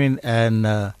came in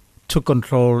and took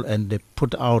control, and they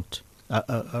put out,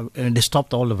 and they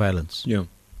stopped all the violence. Yeah.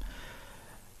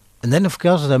 And then, of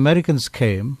course, the Americans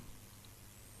came,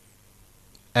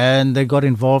 and they got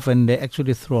involved, and they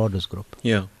actually threw out this group.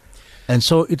 Yeah. And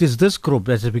so it is this group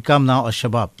that has become now a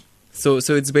Shabab. So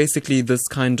it's basically this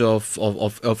kind of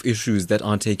issues that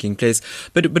are taking place.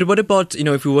 But what about,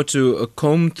 if we were to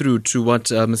comb through to what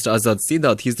Mr. Azad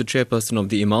Sidat, he's the chairperson of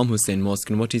the Imam Hussein Mosque,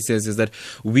 and what he says is that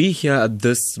we here at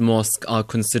this mosque are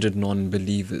considered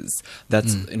non-believers.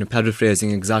 That's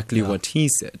paraphrasing exactly what he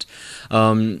said.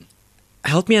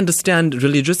 Help me understand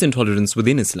religious intolerance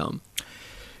within Islam.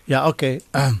 Yeah, okay.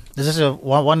 This is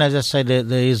one, as I said,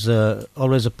 there is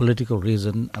always a political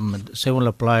reason. Same will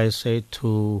apply, say,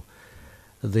 to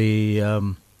the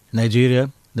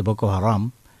Nigeria, the Boko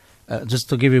Haram. Just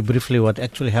to give you briefly what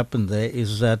actually happened there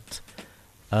is that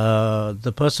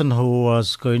the person who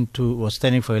was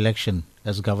standing for election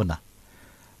as governor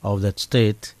of that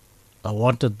state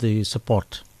wanted the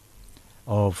support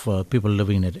of people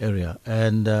living in that area,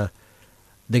 and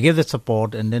they gave that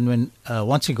support. And then when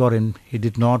once he got in, he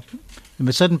did not.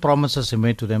 Certain promises he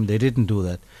made to them, they didn't do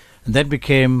that, and that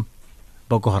became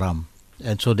Boko Haram.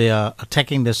 And so they are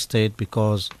attacking the state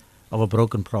because of a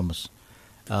broken promise.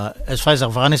 As far as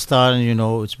Afghanistan,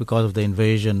 it's because of the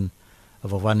invasion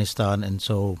of Afghanistan, and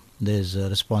so there's a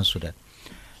response to that.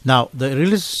 Now, the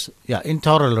religious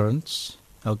intolerance,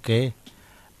 okay,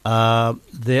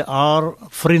 there are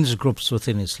fringe groups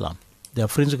within Islam. There are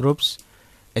fringe groups,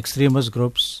 extremist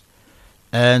groups,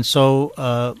 and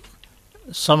so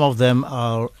some of them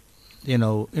are,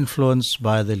 influenced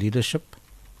by the leadership.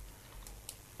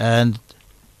 And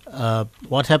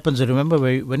what happens, remember,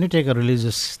 when you take a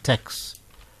religious text,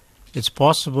 it's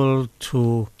possible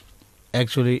to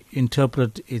actually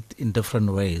interpret it in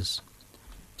different ways.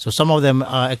 So some of them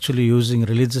are actually using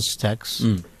religious texts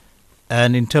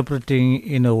and interpreting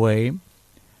in a way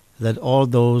that all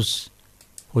those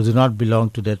who do not belong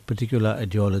to that particular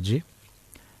ideology,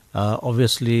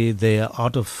 obviously they are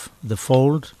out of the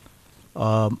fold,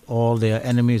 or they are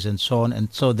enemies and so on.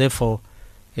 And so therefore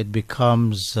it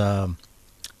becomes,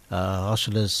 how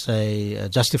should I say,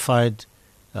 justified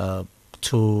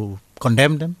to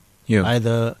condemn them,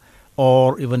 either,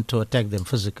 or even to attack them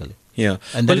physically. Yeah.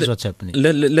 And that is what's happening.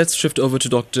 Let's shift over to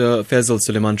Dr. Faisal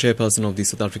Suleiman, chairperson of the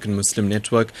South African Muslim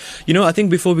Network. I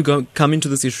think before we come into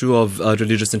this issue of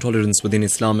religious intolerance within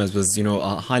Islam, as was,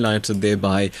 highlighted there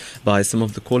by some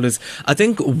of the callers, I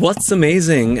think what's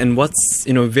amazing and what's,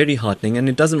 very heartening, and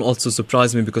it doesn't also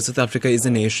surprise me because South Africa is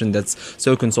a nation that's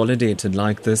so consolidated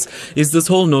like this, is this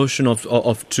whole notion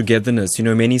of togetherness.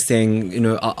 Many saying,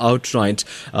 outright,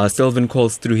 Selvin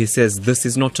calls through, he says, this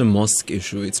is not a mosque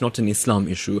issue, it's not an Islam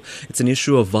issue. It's an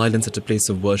issue of violence at a place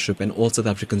of worship, and all South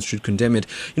Africans should condemn it.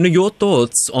 Your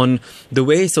thoughts on the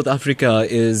way South Africa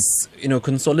is,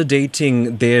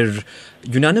 consolidating their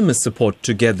unanimous support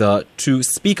together to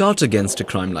speak out against a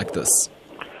crime like this?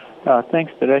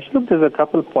 Thanks, Taresh. Look, there's a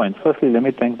couple of points. Firstly, let me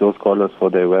thank those callers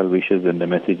for their well wishes and the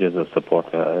messages of support.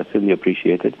 I really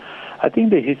appreciate it. I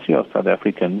think the history of South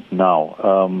Africans now,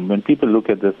 when people look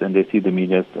at this and they see the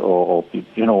media or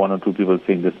one or two people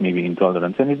saying this may be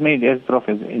intolerance, and it may, as Prof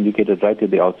has indicated right at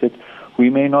the outset,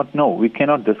 we may not know. We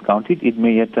cannot discount it. It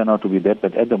may yet turn out to be that,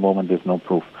 but at the moment there's no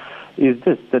proof. Is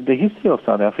this, that the history of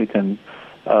South Africans,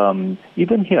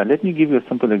 even here, let me give you a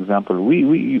simple example.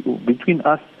 We between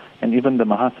us and even the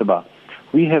Mahasabha,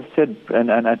 we have said,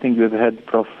 and I think we've had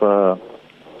Prof.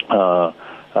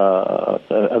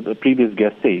 A previous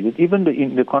guest say that even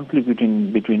the conflict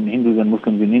between Hindus and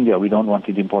Muslims in India, we don't want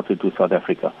it imported to South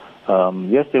Africa.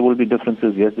 Yes, there will be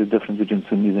differences. Yes, there's difference between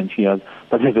Sunnis and Shias,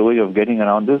 but there's a way of getting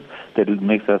around this that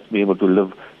makes us be able to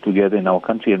live together in our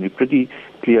country, and we're pretty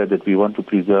clear that we want to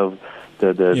preserve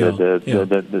the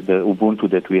Ubuntu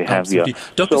that we have Absolutely. here.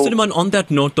 Dr. Suleiman, on that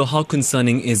note, though, how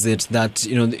concerning is it that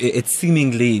it's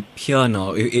seemingly here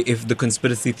now? If the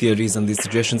conspiracy theories and these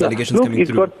suggestions, allegations coming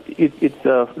through.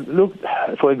 Look,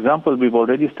 for example, we've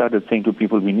already started saying to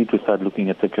people we need to start looking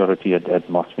at security at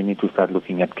mosques. We need to start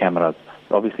looking at cameras.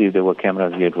 Obviously, if there were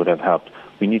cameras here, it would have helped.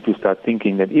 We need to start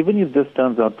thinking that even if this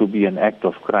turns out to be an act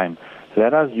of crime,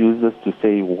 let us use this to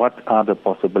say what are the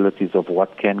possibilities of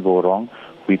what can go wrong.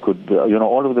 We could,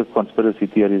 all of the conspiracy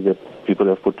theories that people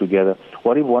have put together,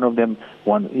 what if one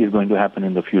is going to happen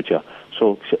in the future?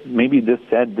 So maybe this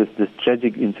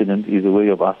tragic incident is a way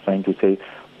of us trying to say,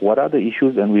 what are the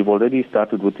issues? And we've already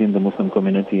started within the Muslim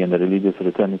community and the religious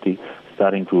fraternity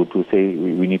starting to say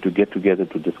we need to get together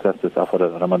to discuss this after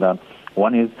Ramadan.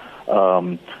 One is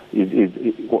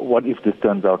what if this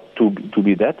turns out to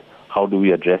be that? How do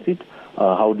we address it?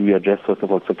 How do we address, first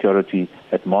of all, security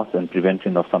at mosques and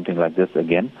prevention of something like this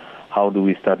again? How do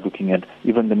we start looking at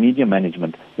even the media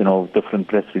management? Different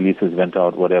press releases went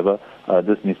out, whatever.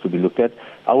 This needs to be looked at.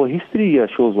 Our history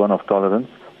shows one of tolerance.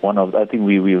 I think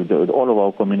all of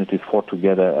our communities fought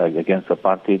together against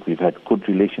apartheid. We've had good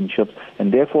relationships,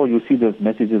 and therefore you see those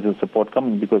messages of support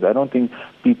coming, because I don't think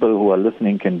people who are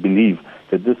listening can believe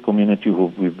that this community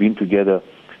we've been together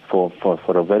for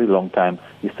a very long time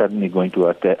is suddenly going to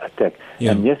attack.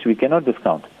 Yeah. And yes, we cannot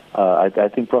discount. I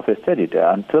think Prof has said it.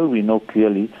 Until we know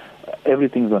clearly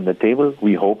everything's on the table,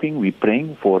 we're hoping, we're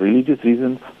praying for religious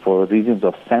reasons, for reasons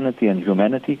of sanity and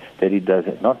humanity, that it does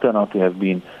not turn out to have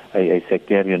been a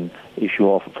sectarian issue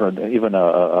of even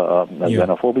a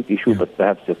xenophobic issue, but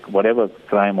perhaps whatever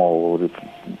crime or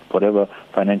whatever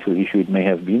financial issue it may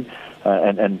have been.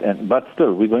 But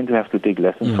still, we're going to have to take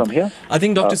lessons from here. I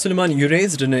think, Dr. Suleiman, you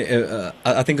raised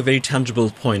I think a very tangible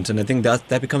point, and I think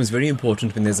that becomes very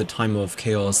important when there's a time of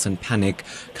chaos and panic.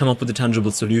 Come up with a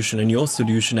tangible solution, and your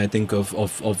solution, I think,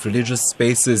 of religious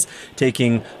spaces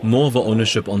taking more of an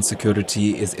ownership on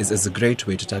security is a great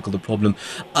way to tackle the problem.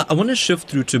 I want to shift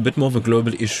through to a bit more of a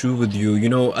global issue with you.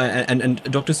 And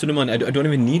Dr. Suleiman, I don't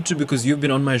even need to, because you've been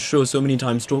on my show so many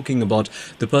times talking about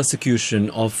the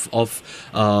persecution of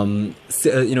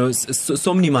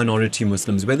so many minority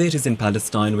Muslims, whether it is in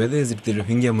Palestine, whether it is the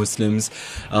Rohingya Muslims,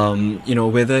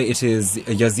 whether it is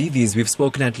Yazidis. We've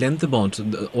spoken at length about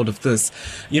all of this.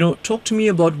 Talk to me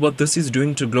about what this is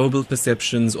doing to global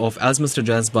perceptions of, as Mr.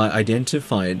 Jazba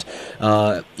identified,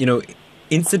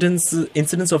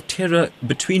 incidents of terror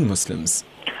between Muslims.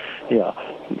 Yeah.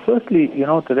 Firstly,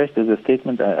 Taresh, there's a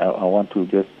statement I want to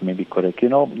just maybe correct.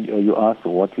 You asked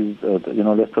what is,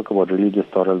 let's talk about religious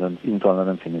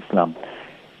intolerance in Islam.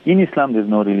 In Islam, there's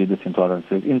no religious intolerance.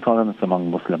 There's intolerance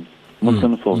among Muslims.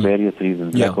 Muslims for various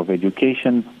reasons, lack of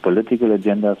education, political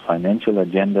agendas, financial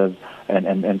agendas,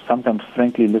 and sometimes,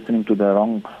 frankly, listening to the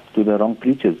wrong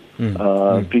preachers,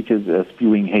 preachers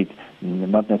spewing hate,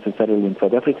 not necessarily in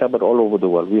South Africa, but all over the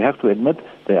world. We have to admit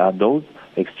there are those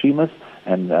extremists,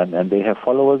 and they have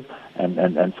followers,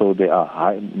 and so they are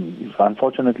high.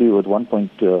 Unfortunately, with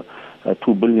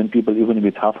 1.2 billion people, even if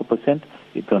it's 0.5%,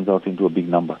 it turns out into a big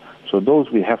number. So those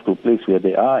we have to place where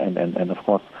they are, and of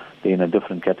course, they're in a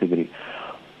different category.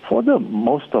 For the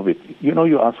most of it,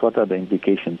 you ask what are the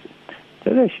implications.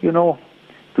 Taresh,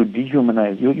 to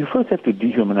dehumanize, you first have to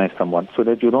dehumanize someone so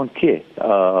that you don't care.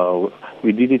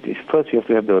 We did it first. You have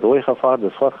to have the Roy Khafar,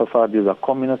 the Swat Khafar. These are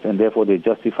communists, and therefore they're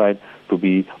justified to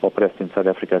be oppressed in South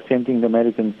Africa. Same thing the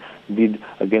Americans did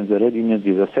against the Red Indians.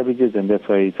 These are savages, and that's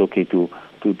why it's okay to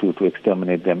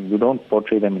exterminate them. You don't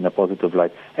portray them in a positive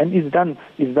light. And it's done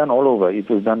all over. It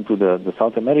was done to the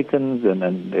South Americans,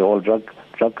 and they all drug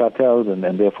cartels, and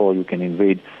therefore you can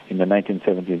invade. In the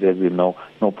 1970s, as we know,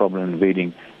 no problem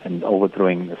invading and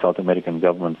overthrowing the South American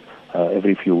governments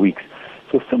every few weeks.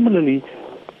 So similarly,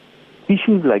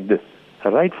 issues like this,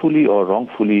 rightfully or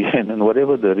wrongfully, and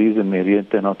whatever the reason may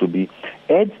turn out to be,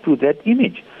 adds to that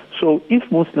image. So if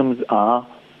Muslims are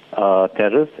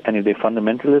terrorists, and if they're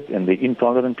fundamentalists, and they're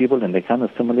intolerant people, and they can't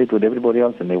assimilate with everybody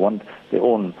else, and they want their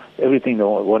own everything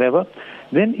or whatever,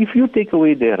 then if you take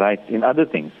away their rights in other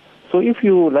things, so if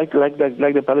you, like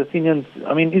the Palestinians,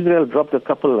 Israel dropped a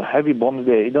couple heavy bombs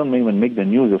there. It don't even make the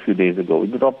news a few days ago.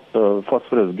 It dropped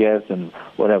phosphorus gas and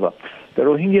whatever. The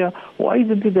Rohingya, why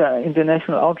isn't it an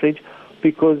international outrage?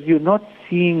 Because you're not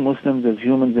seeing Muslims as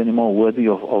humans anymore, worthy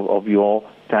of your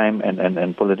time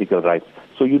and political rights.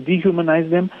 So you dehumanize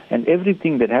them, and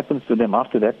everything that happens to them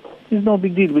after that is no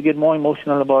big deal. We get more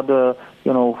emotional about a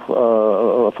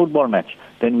football match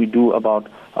than we do about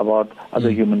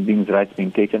other human beings' rights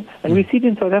being taken. And we see it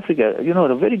in South Africa.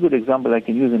 A very good example I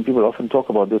can use, and people often talk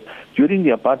about this. During the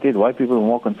apartheid, white people were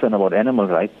more concerned about animal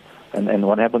rights and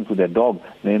what happened to their dog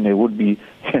than they would be,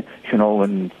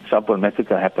 when Sharpeville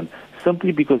massacre happened.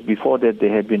 Simply because before that they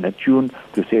had been attuned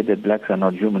to say that blacks are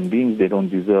not human beings, they don't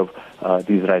deserve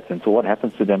these rights. And so what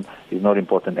happens to them is not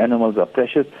important. Animals are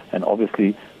precious, and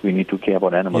obviously we need to care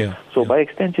about animals. By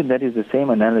extension, that is the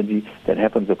same analogy that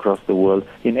happens across the world.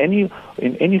 In any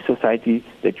society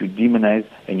that you demonize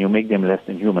and you make them less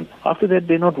than human, after that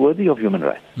they're not worthy of human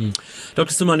rights.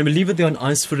 Dr. Suleiman, we'll leave it there on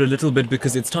ice for a little bit,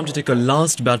 because it's time to take a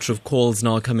last batch of calls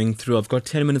now coming through. I've got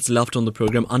 10 minutes left on the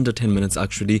program, under 10 minutes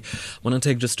actually. I want to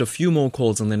take just a few more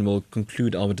calls and then we'll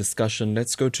conclude our discussion.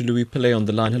 Let's go to Louis Pillay on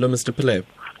the line. Hello, Mr. Pillay.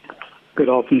 Good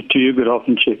afternoon to you. Good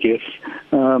afternoon, Chief.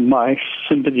 My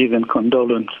sympathies and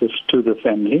condolences to the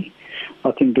family.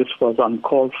 I think this was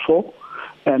uncalled for.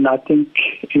 And I think,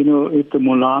 if the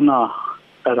Mulana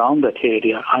around that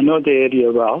area, I know the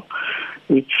area well,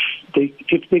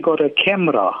 if they got a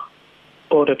camera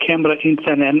or a camera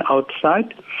inside and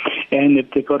outside, and if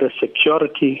they got a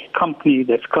security company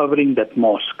that's covering that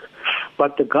mosque.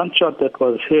 But the gunshot that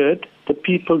was heard, the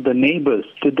people, the neighbors,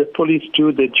 did the police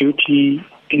do their duty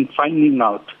in finding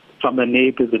out from the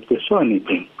neighbors if they saw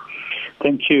anything?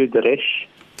 Thank you, Taresh.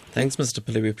 Thanks, Mr.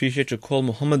 Pillay. We appreciate your call.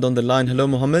 Muhammad on the line. Hello,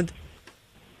 Muhammad.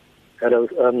 Hello.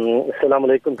 Assalamu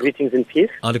alaikum. Greetings and peace.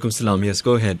 Alaikum salam. Yes,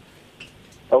 go ahead.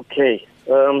 Okay.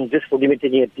 Just forgive me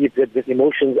taking a deep breath. With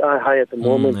emotions are high at the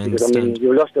moment because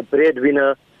you lost a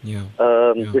breadwinner. Yeah.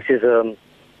 This is a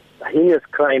heinous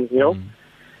crime.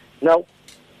 Now,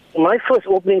 my first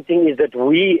opening thing is that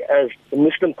we, as the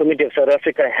Muslim community of South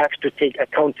Africa, have to take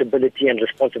accountability and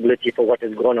responsibility for what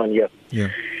has gone on here. Yeah.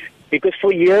 Because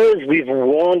for years we've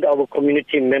warned our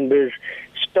community members,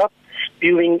 stop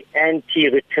spewing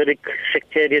anti-rhetoric,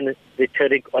 sectarian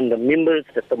rhetoric on the members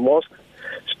at the mosque.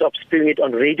 Stop spewing it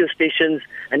on radio stations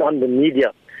and on the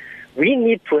media. We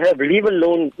need to have, leave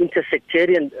alone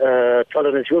intersectarian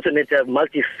tolerance, we also need to have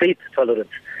multi-faith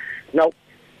tolerance. Now,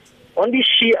 on the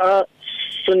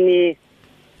Shia-Sunni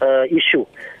issue,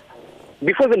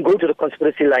 before we even go to the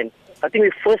conspiracy line, I think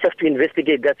we first have to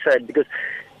investigate that side, because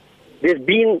there's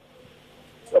been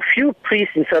a few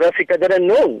priests in South Africa that are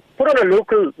known. Put on a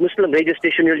local Muslim radio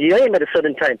station, you'll hear him at a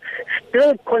certain time,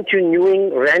 still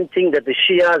continuing ranting that the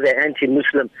Shias are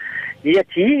anti-Muslim. Yet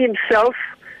he himself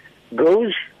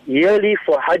goes yearly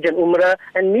for Hajj and Umrah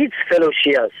and meets fellow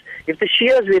Shias. If the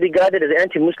Shias were regarded as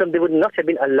anti-Muslim, they would not have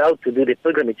been allowed to do the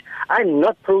pilgrimage. I'm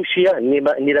not pro-Shia,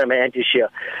 neither am I anti-Shia.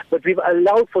 But we've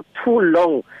allowed for too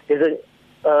long.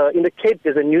 In the Cape,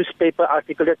 there's a newspaper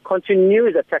article that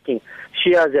continues attacking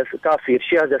Shias as kafir,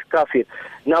 Shias as kafir.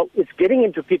 Now, it's getting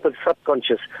into people's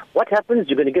subconscious. What happens?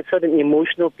 You're going to get certain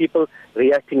emotional people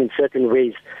reacting in certain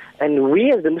ways. And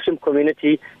we as the Muslim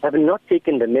community have not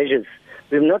taken the measures.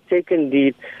 We've not taken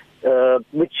the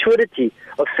maturity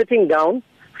of sitting down,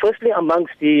 firstly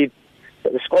amongst the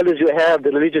scholars you have,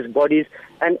 the religious bodies,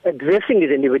 and addressing these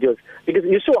individuals. Because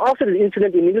you saw after this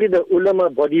incident, immediately the ulama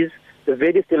bodies, the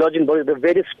various theologian bodies, the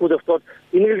various schools of thought,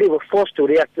 immediately were forced to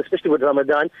react, especially with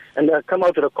Ramadan, and come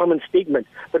out with a common statement.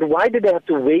 But why did they have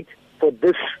to wait for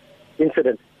this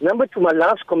incident? Number two, my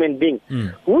last comment being,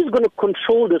 who's going to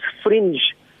control those fringe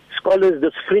scholars,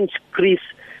 those fringe priests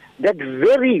that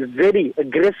very, very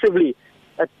aggressively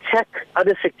attack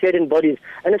other sectarian bodies,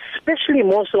 and especially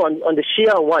more so on the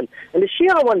Shia one. And the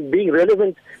Shia one being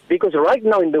relevant because right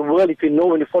now in the world, if you know,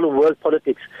 when you follow world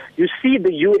politics, you see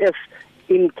the U.S.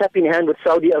 in cap in hand with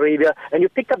Saudi Arabia, and you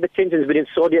pick up the tensions between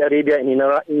Saudi Arabia and in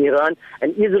Iran,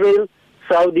 and Israel,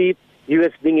 Saudi,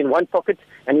 U.S. being in one pocket,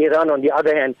 and Iran on the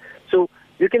other hand. So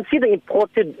you can see the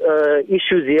imported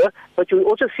issues here, but you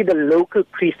also see the local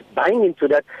priests buying into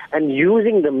that and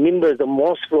using the members, the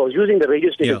mosque floors, using the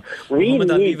radio stations. Yeah.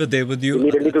 Muhammad, I'll leave it there with you. We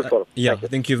need a legal forum. I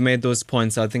think you've made those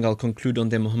points. I think I'll conclude on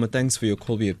them. Muhammad, thanks for your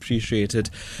call. We appreciate it.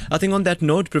 I think on that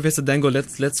note, Professor Dango,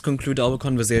 let's conclude our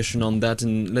conversation on that,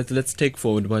 and let's take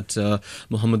forward what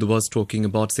Muhammad was talking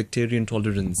about, sectarian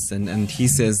tolerance, and he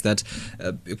says that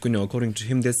according to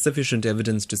him, there's sufficient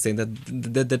evidence to say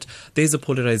that there's a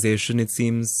polarization, it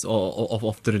seems,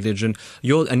 of the religion.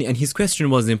 And his question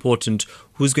was important: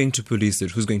 who's going to police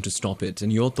it? Who's going to stop it?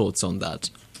 And your thoughts on that?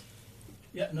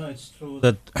 Yeah, no, it's true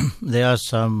that there are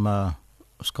some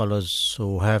scholars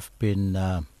who have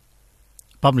been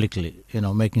publicly,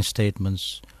 making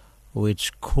statements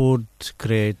which could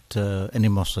create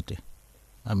animosity.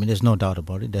 I mean, there's no doubt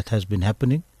about it. That has been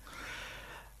happening.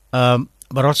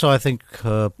 But also, I think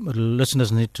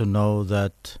listeners need to know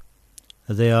that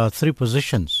there are three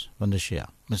positions on the Shia.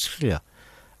 It's clear.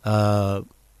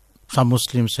 Some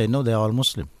Muslims say, no, they are all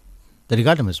Muslim. They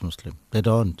regard them as Muslim. They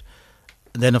don't.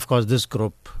 Then, of course, this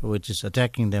group, which is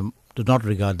attacking them, do not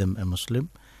regard them as Muslim.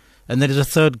 And there is a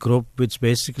third group which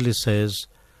basically says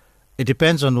it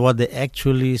depends on what they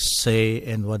actually say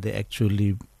and what they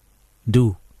actually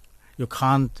do. You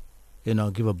can't,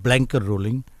 give a blanket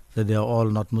ruling that they are all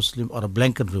not Muslim, or a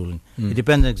blanket ruling. It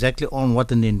depends exactly on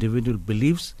what an individual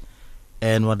believes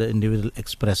and what the individual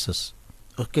expresses.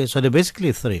 Okay, so they're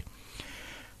basically three.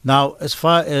 Now, as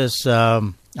far as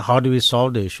how do we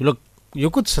solve the issue, look, you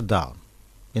could sit down,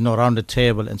 around the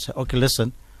table and say, okay,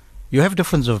 listen, you have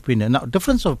difference of opinion. Now,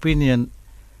 difference of opinion,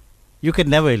 you can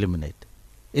never eliminate.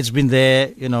 It's been there,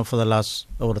 for the last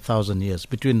over 1,000 years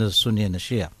between the Sunni and the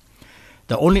Shia.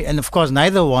 And of course,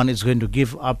 neither one is going to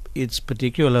give up its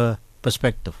particular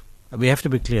perspective. We have to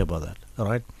be clear about that, all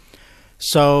right?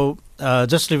 So,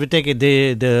 just if we take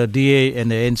the DA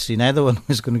and the ANC, neither one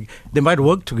is going to, they might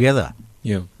work together,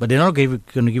 Yeah. But they're not going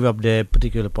to give up their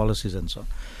particular policies and so on.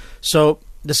 So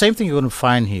the same thing you're going to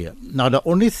find here. Now, the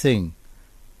only thing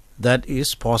that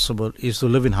is possible is to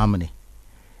live in harmony.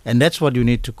 And that's what you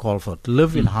need to call for, to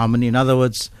live in harmony. In other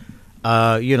words,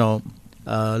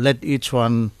 let each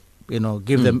one,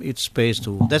 give them each space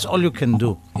to. That's all you can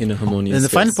do. In a harmonious And the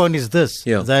final point is this,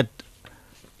 that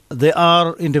there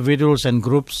are individuals and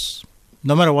groups,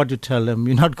 no matter what you tell them,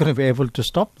 you're not going to be able to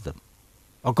stop them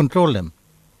or control them,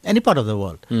 any part of the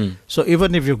world. So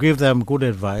even if you give them good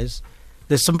advice,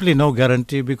 there's simply no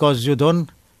guarantee because you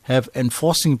don't have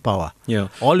enforcing power. Yeah.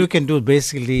 All you can do is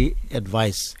basically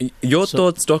advise. Your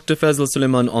thoughts, Dr. Faisal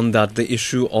Suleiman, on that, the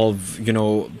issue of,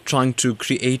 trying to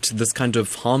create this kind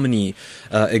of harmony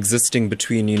existing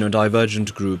between,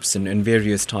 divergent groups and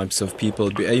various types of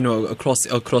people,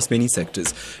 across many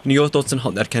sectors. Your thoughts on how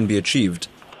that can be achieved?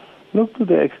 Look, to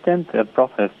the extent that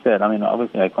Prof has said,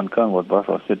 obviously I concur with what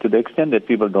Prof said, to the extent that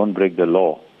people don't break the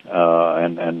law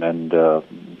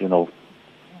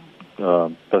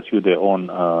pursue their own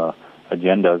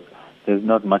agendas, there's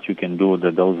not much you can do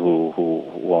that those who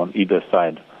are on either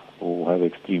side, who have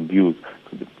extreme views.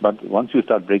 But once you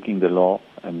start breaking the law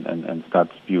and start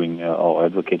spewing or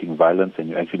advocating violence and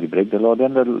you actually break the law,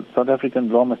 then the South African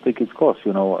law must take its course.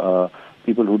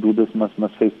 People who do this must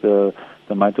face the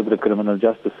might of the criminal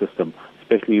justice system,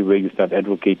 especially where you start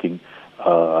advocating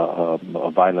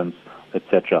violence,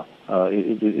 etc.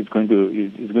 It's going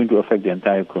to affect the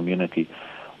entire community.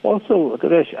 Also,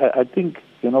 Taresh, I think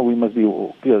we must be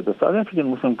clear. The South African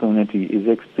Muslim community is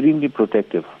extremely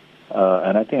protective,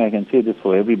 and I think I can say this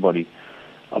for everybody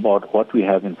about what we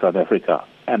have in South Africa.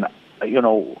 And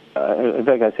in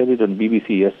fact, I said it on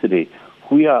BBC yesterday.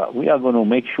 We are going to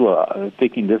make sure,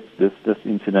 taking this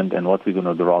incident and what we're going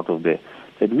to draw out of there,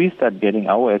 that we start getting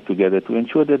our act together to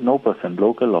ensure that no person,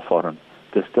 local or foreign,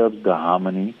 disturbs the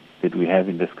harmony that we have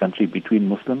in this country between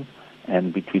Muslims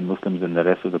and between Muslims and the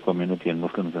rest of the community and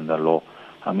Muslims and the law.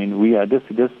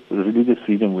 This religious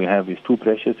freedom we have is too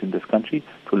precious in this country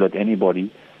to let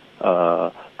anybody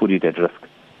put it at risk.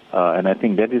 And I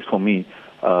think that is, for me,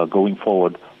 going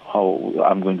forward, how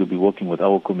I'm going to be working with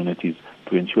our communities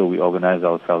to ensure we organize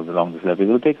ourselves along this level.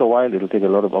 It will take a while. It will take a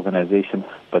lot of organization,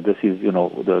 but this is,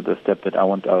 the step that I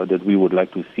want, that we would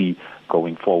like to see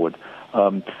going forward.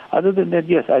 Other than that,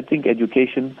 yes, I think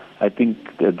education, I think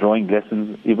drawing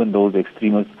lessons, even those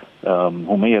extremists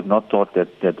who may have not thought that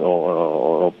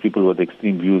or people with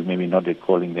extreme views, maybe not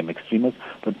calling them extremists,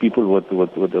 but people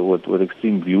with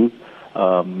extreme views,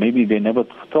 maybe they never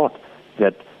thought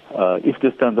that if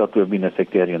this turns out to have been a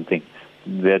sectarian thing,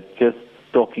 that just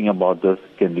talking about this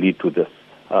can lead to this,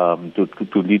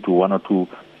 to lead to one or two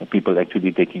people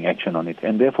actually taking action on it.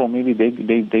 And therefore, maybe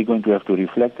they're going to have to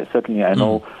reflect. Certainly, I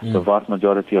know the vast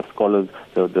majority of scholars,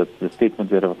 the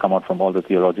statements that have come out from all the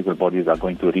theological bodies are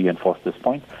going to reinforce this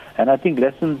point. And I think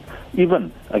lessons,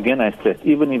 even, again I stress,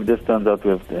 even if this turns out to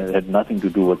have had nothing to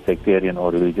do with sectarian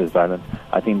or religious violence,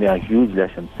 I think there are huge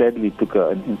lessons. Sadly, it took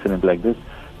an incident like this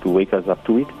to wake us up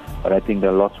to it, but I think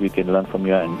there are lots we can learn from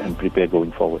here and prepare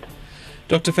going forward.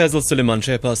 Dr. Faisal Suleiman,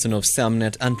 Chairperson of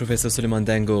SAMNET, and Professor Suleiman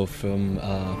Dango,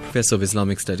 Professor of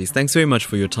Islamic Studies. Thanks very much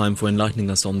for your time, for enlightening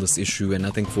us on this issue, and I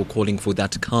think for calling for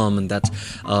that calm and that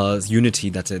unity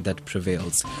that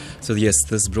prevails. So yes,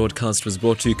 this broadcast was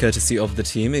brought to you courtesy of the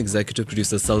team, Executive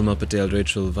Producer Salma Patel,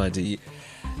 Rachel Vadi.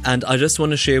 And I just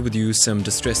want to share with you some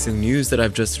distressing news that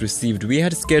I've just received. We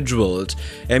had scheduled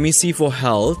MEC for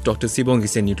Health, Dr.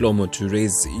 Sibongiseni Tlomo,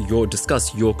 to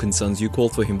discuss your concerns. You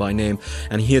called for him by name,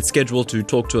 and he had scheduled to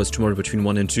talk to us tomorrow between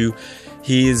 1 and 2.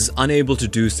 He is unable to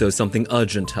do so. Something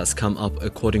urgent has come up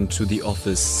according to the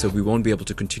office, so we won't be able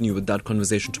to continue with that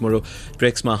conversation tomorrow. It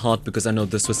breaks my heart because I know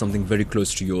this was something very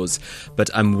close to yours, but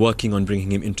I'm working on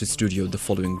bringing him into studio the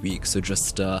following week, so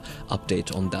just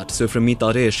update on that. So from me,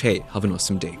 Taresh, hey, have an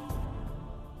awesome day.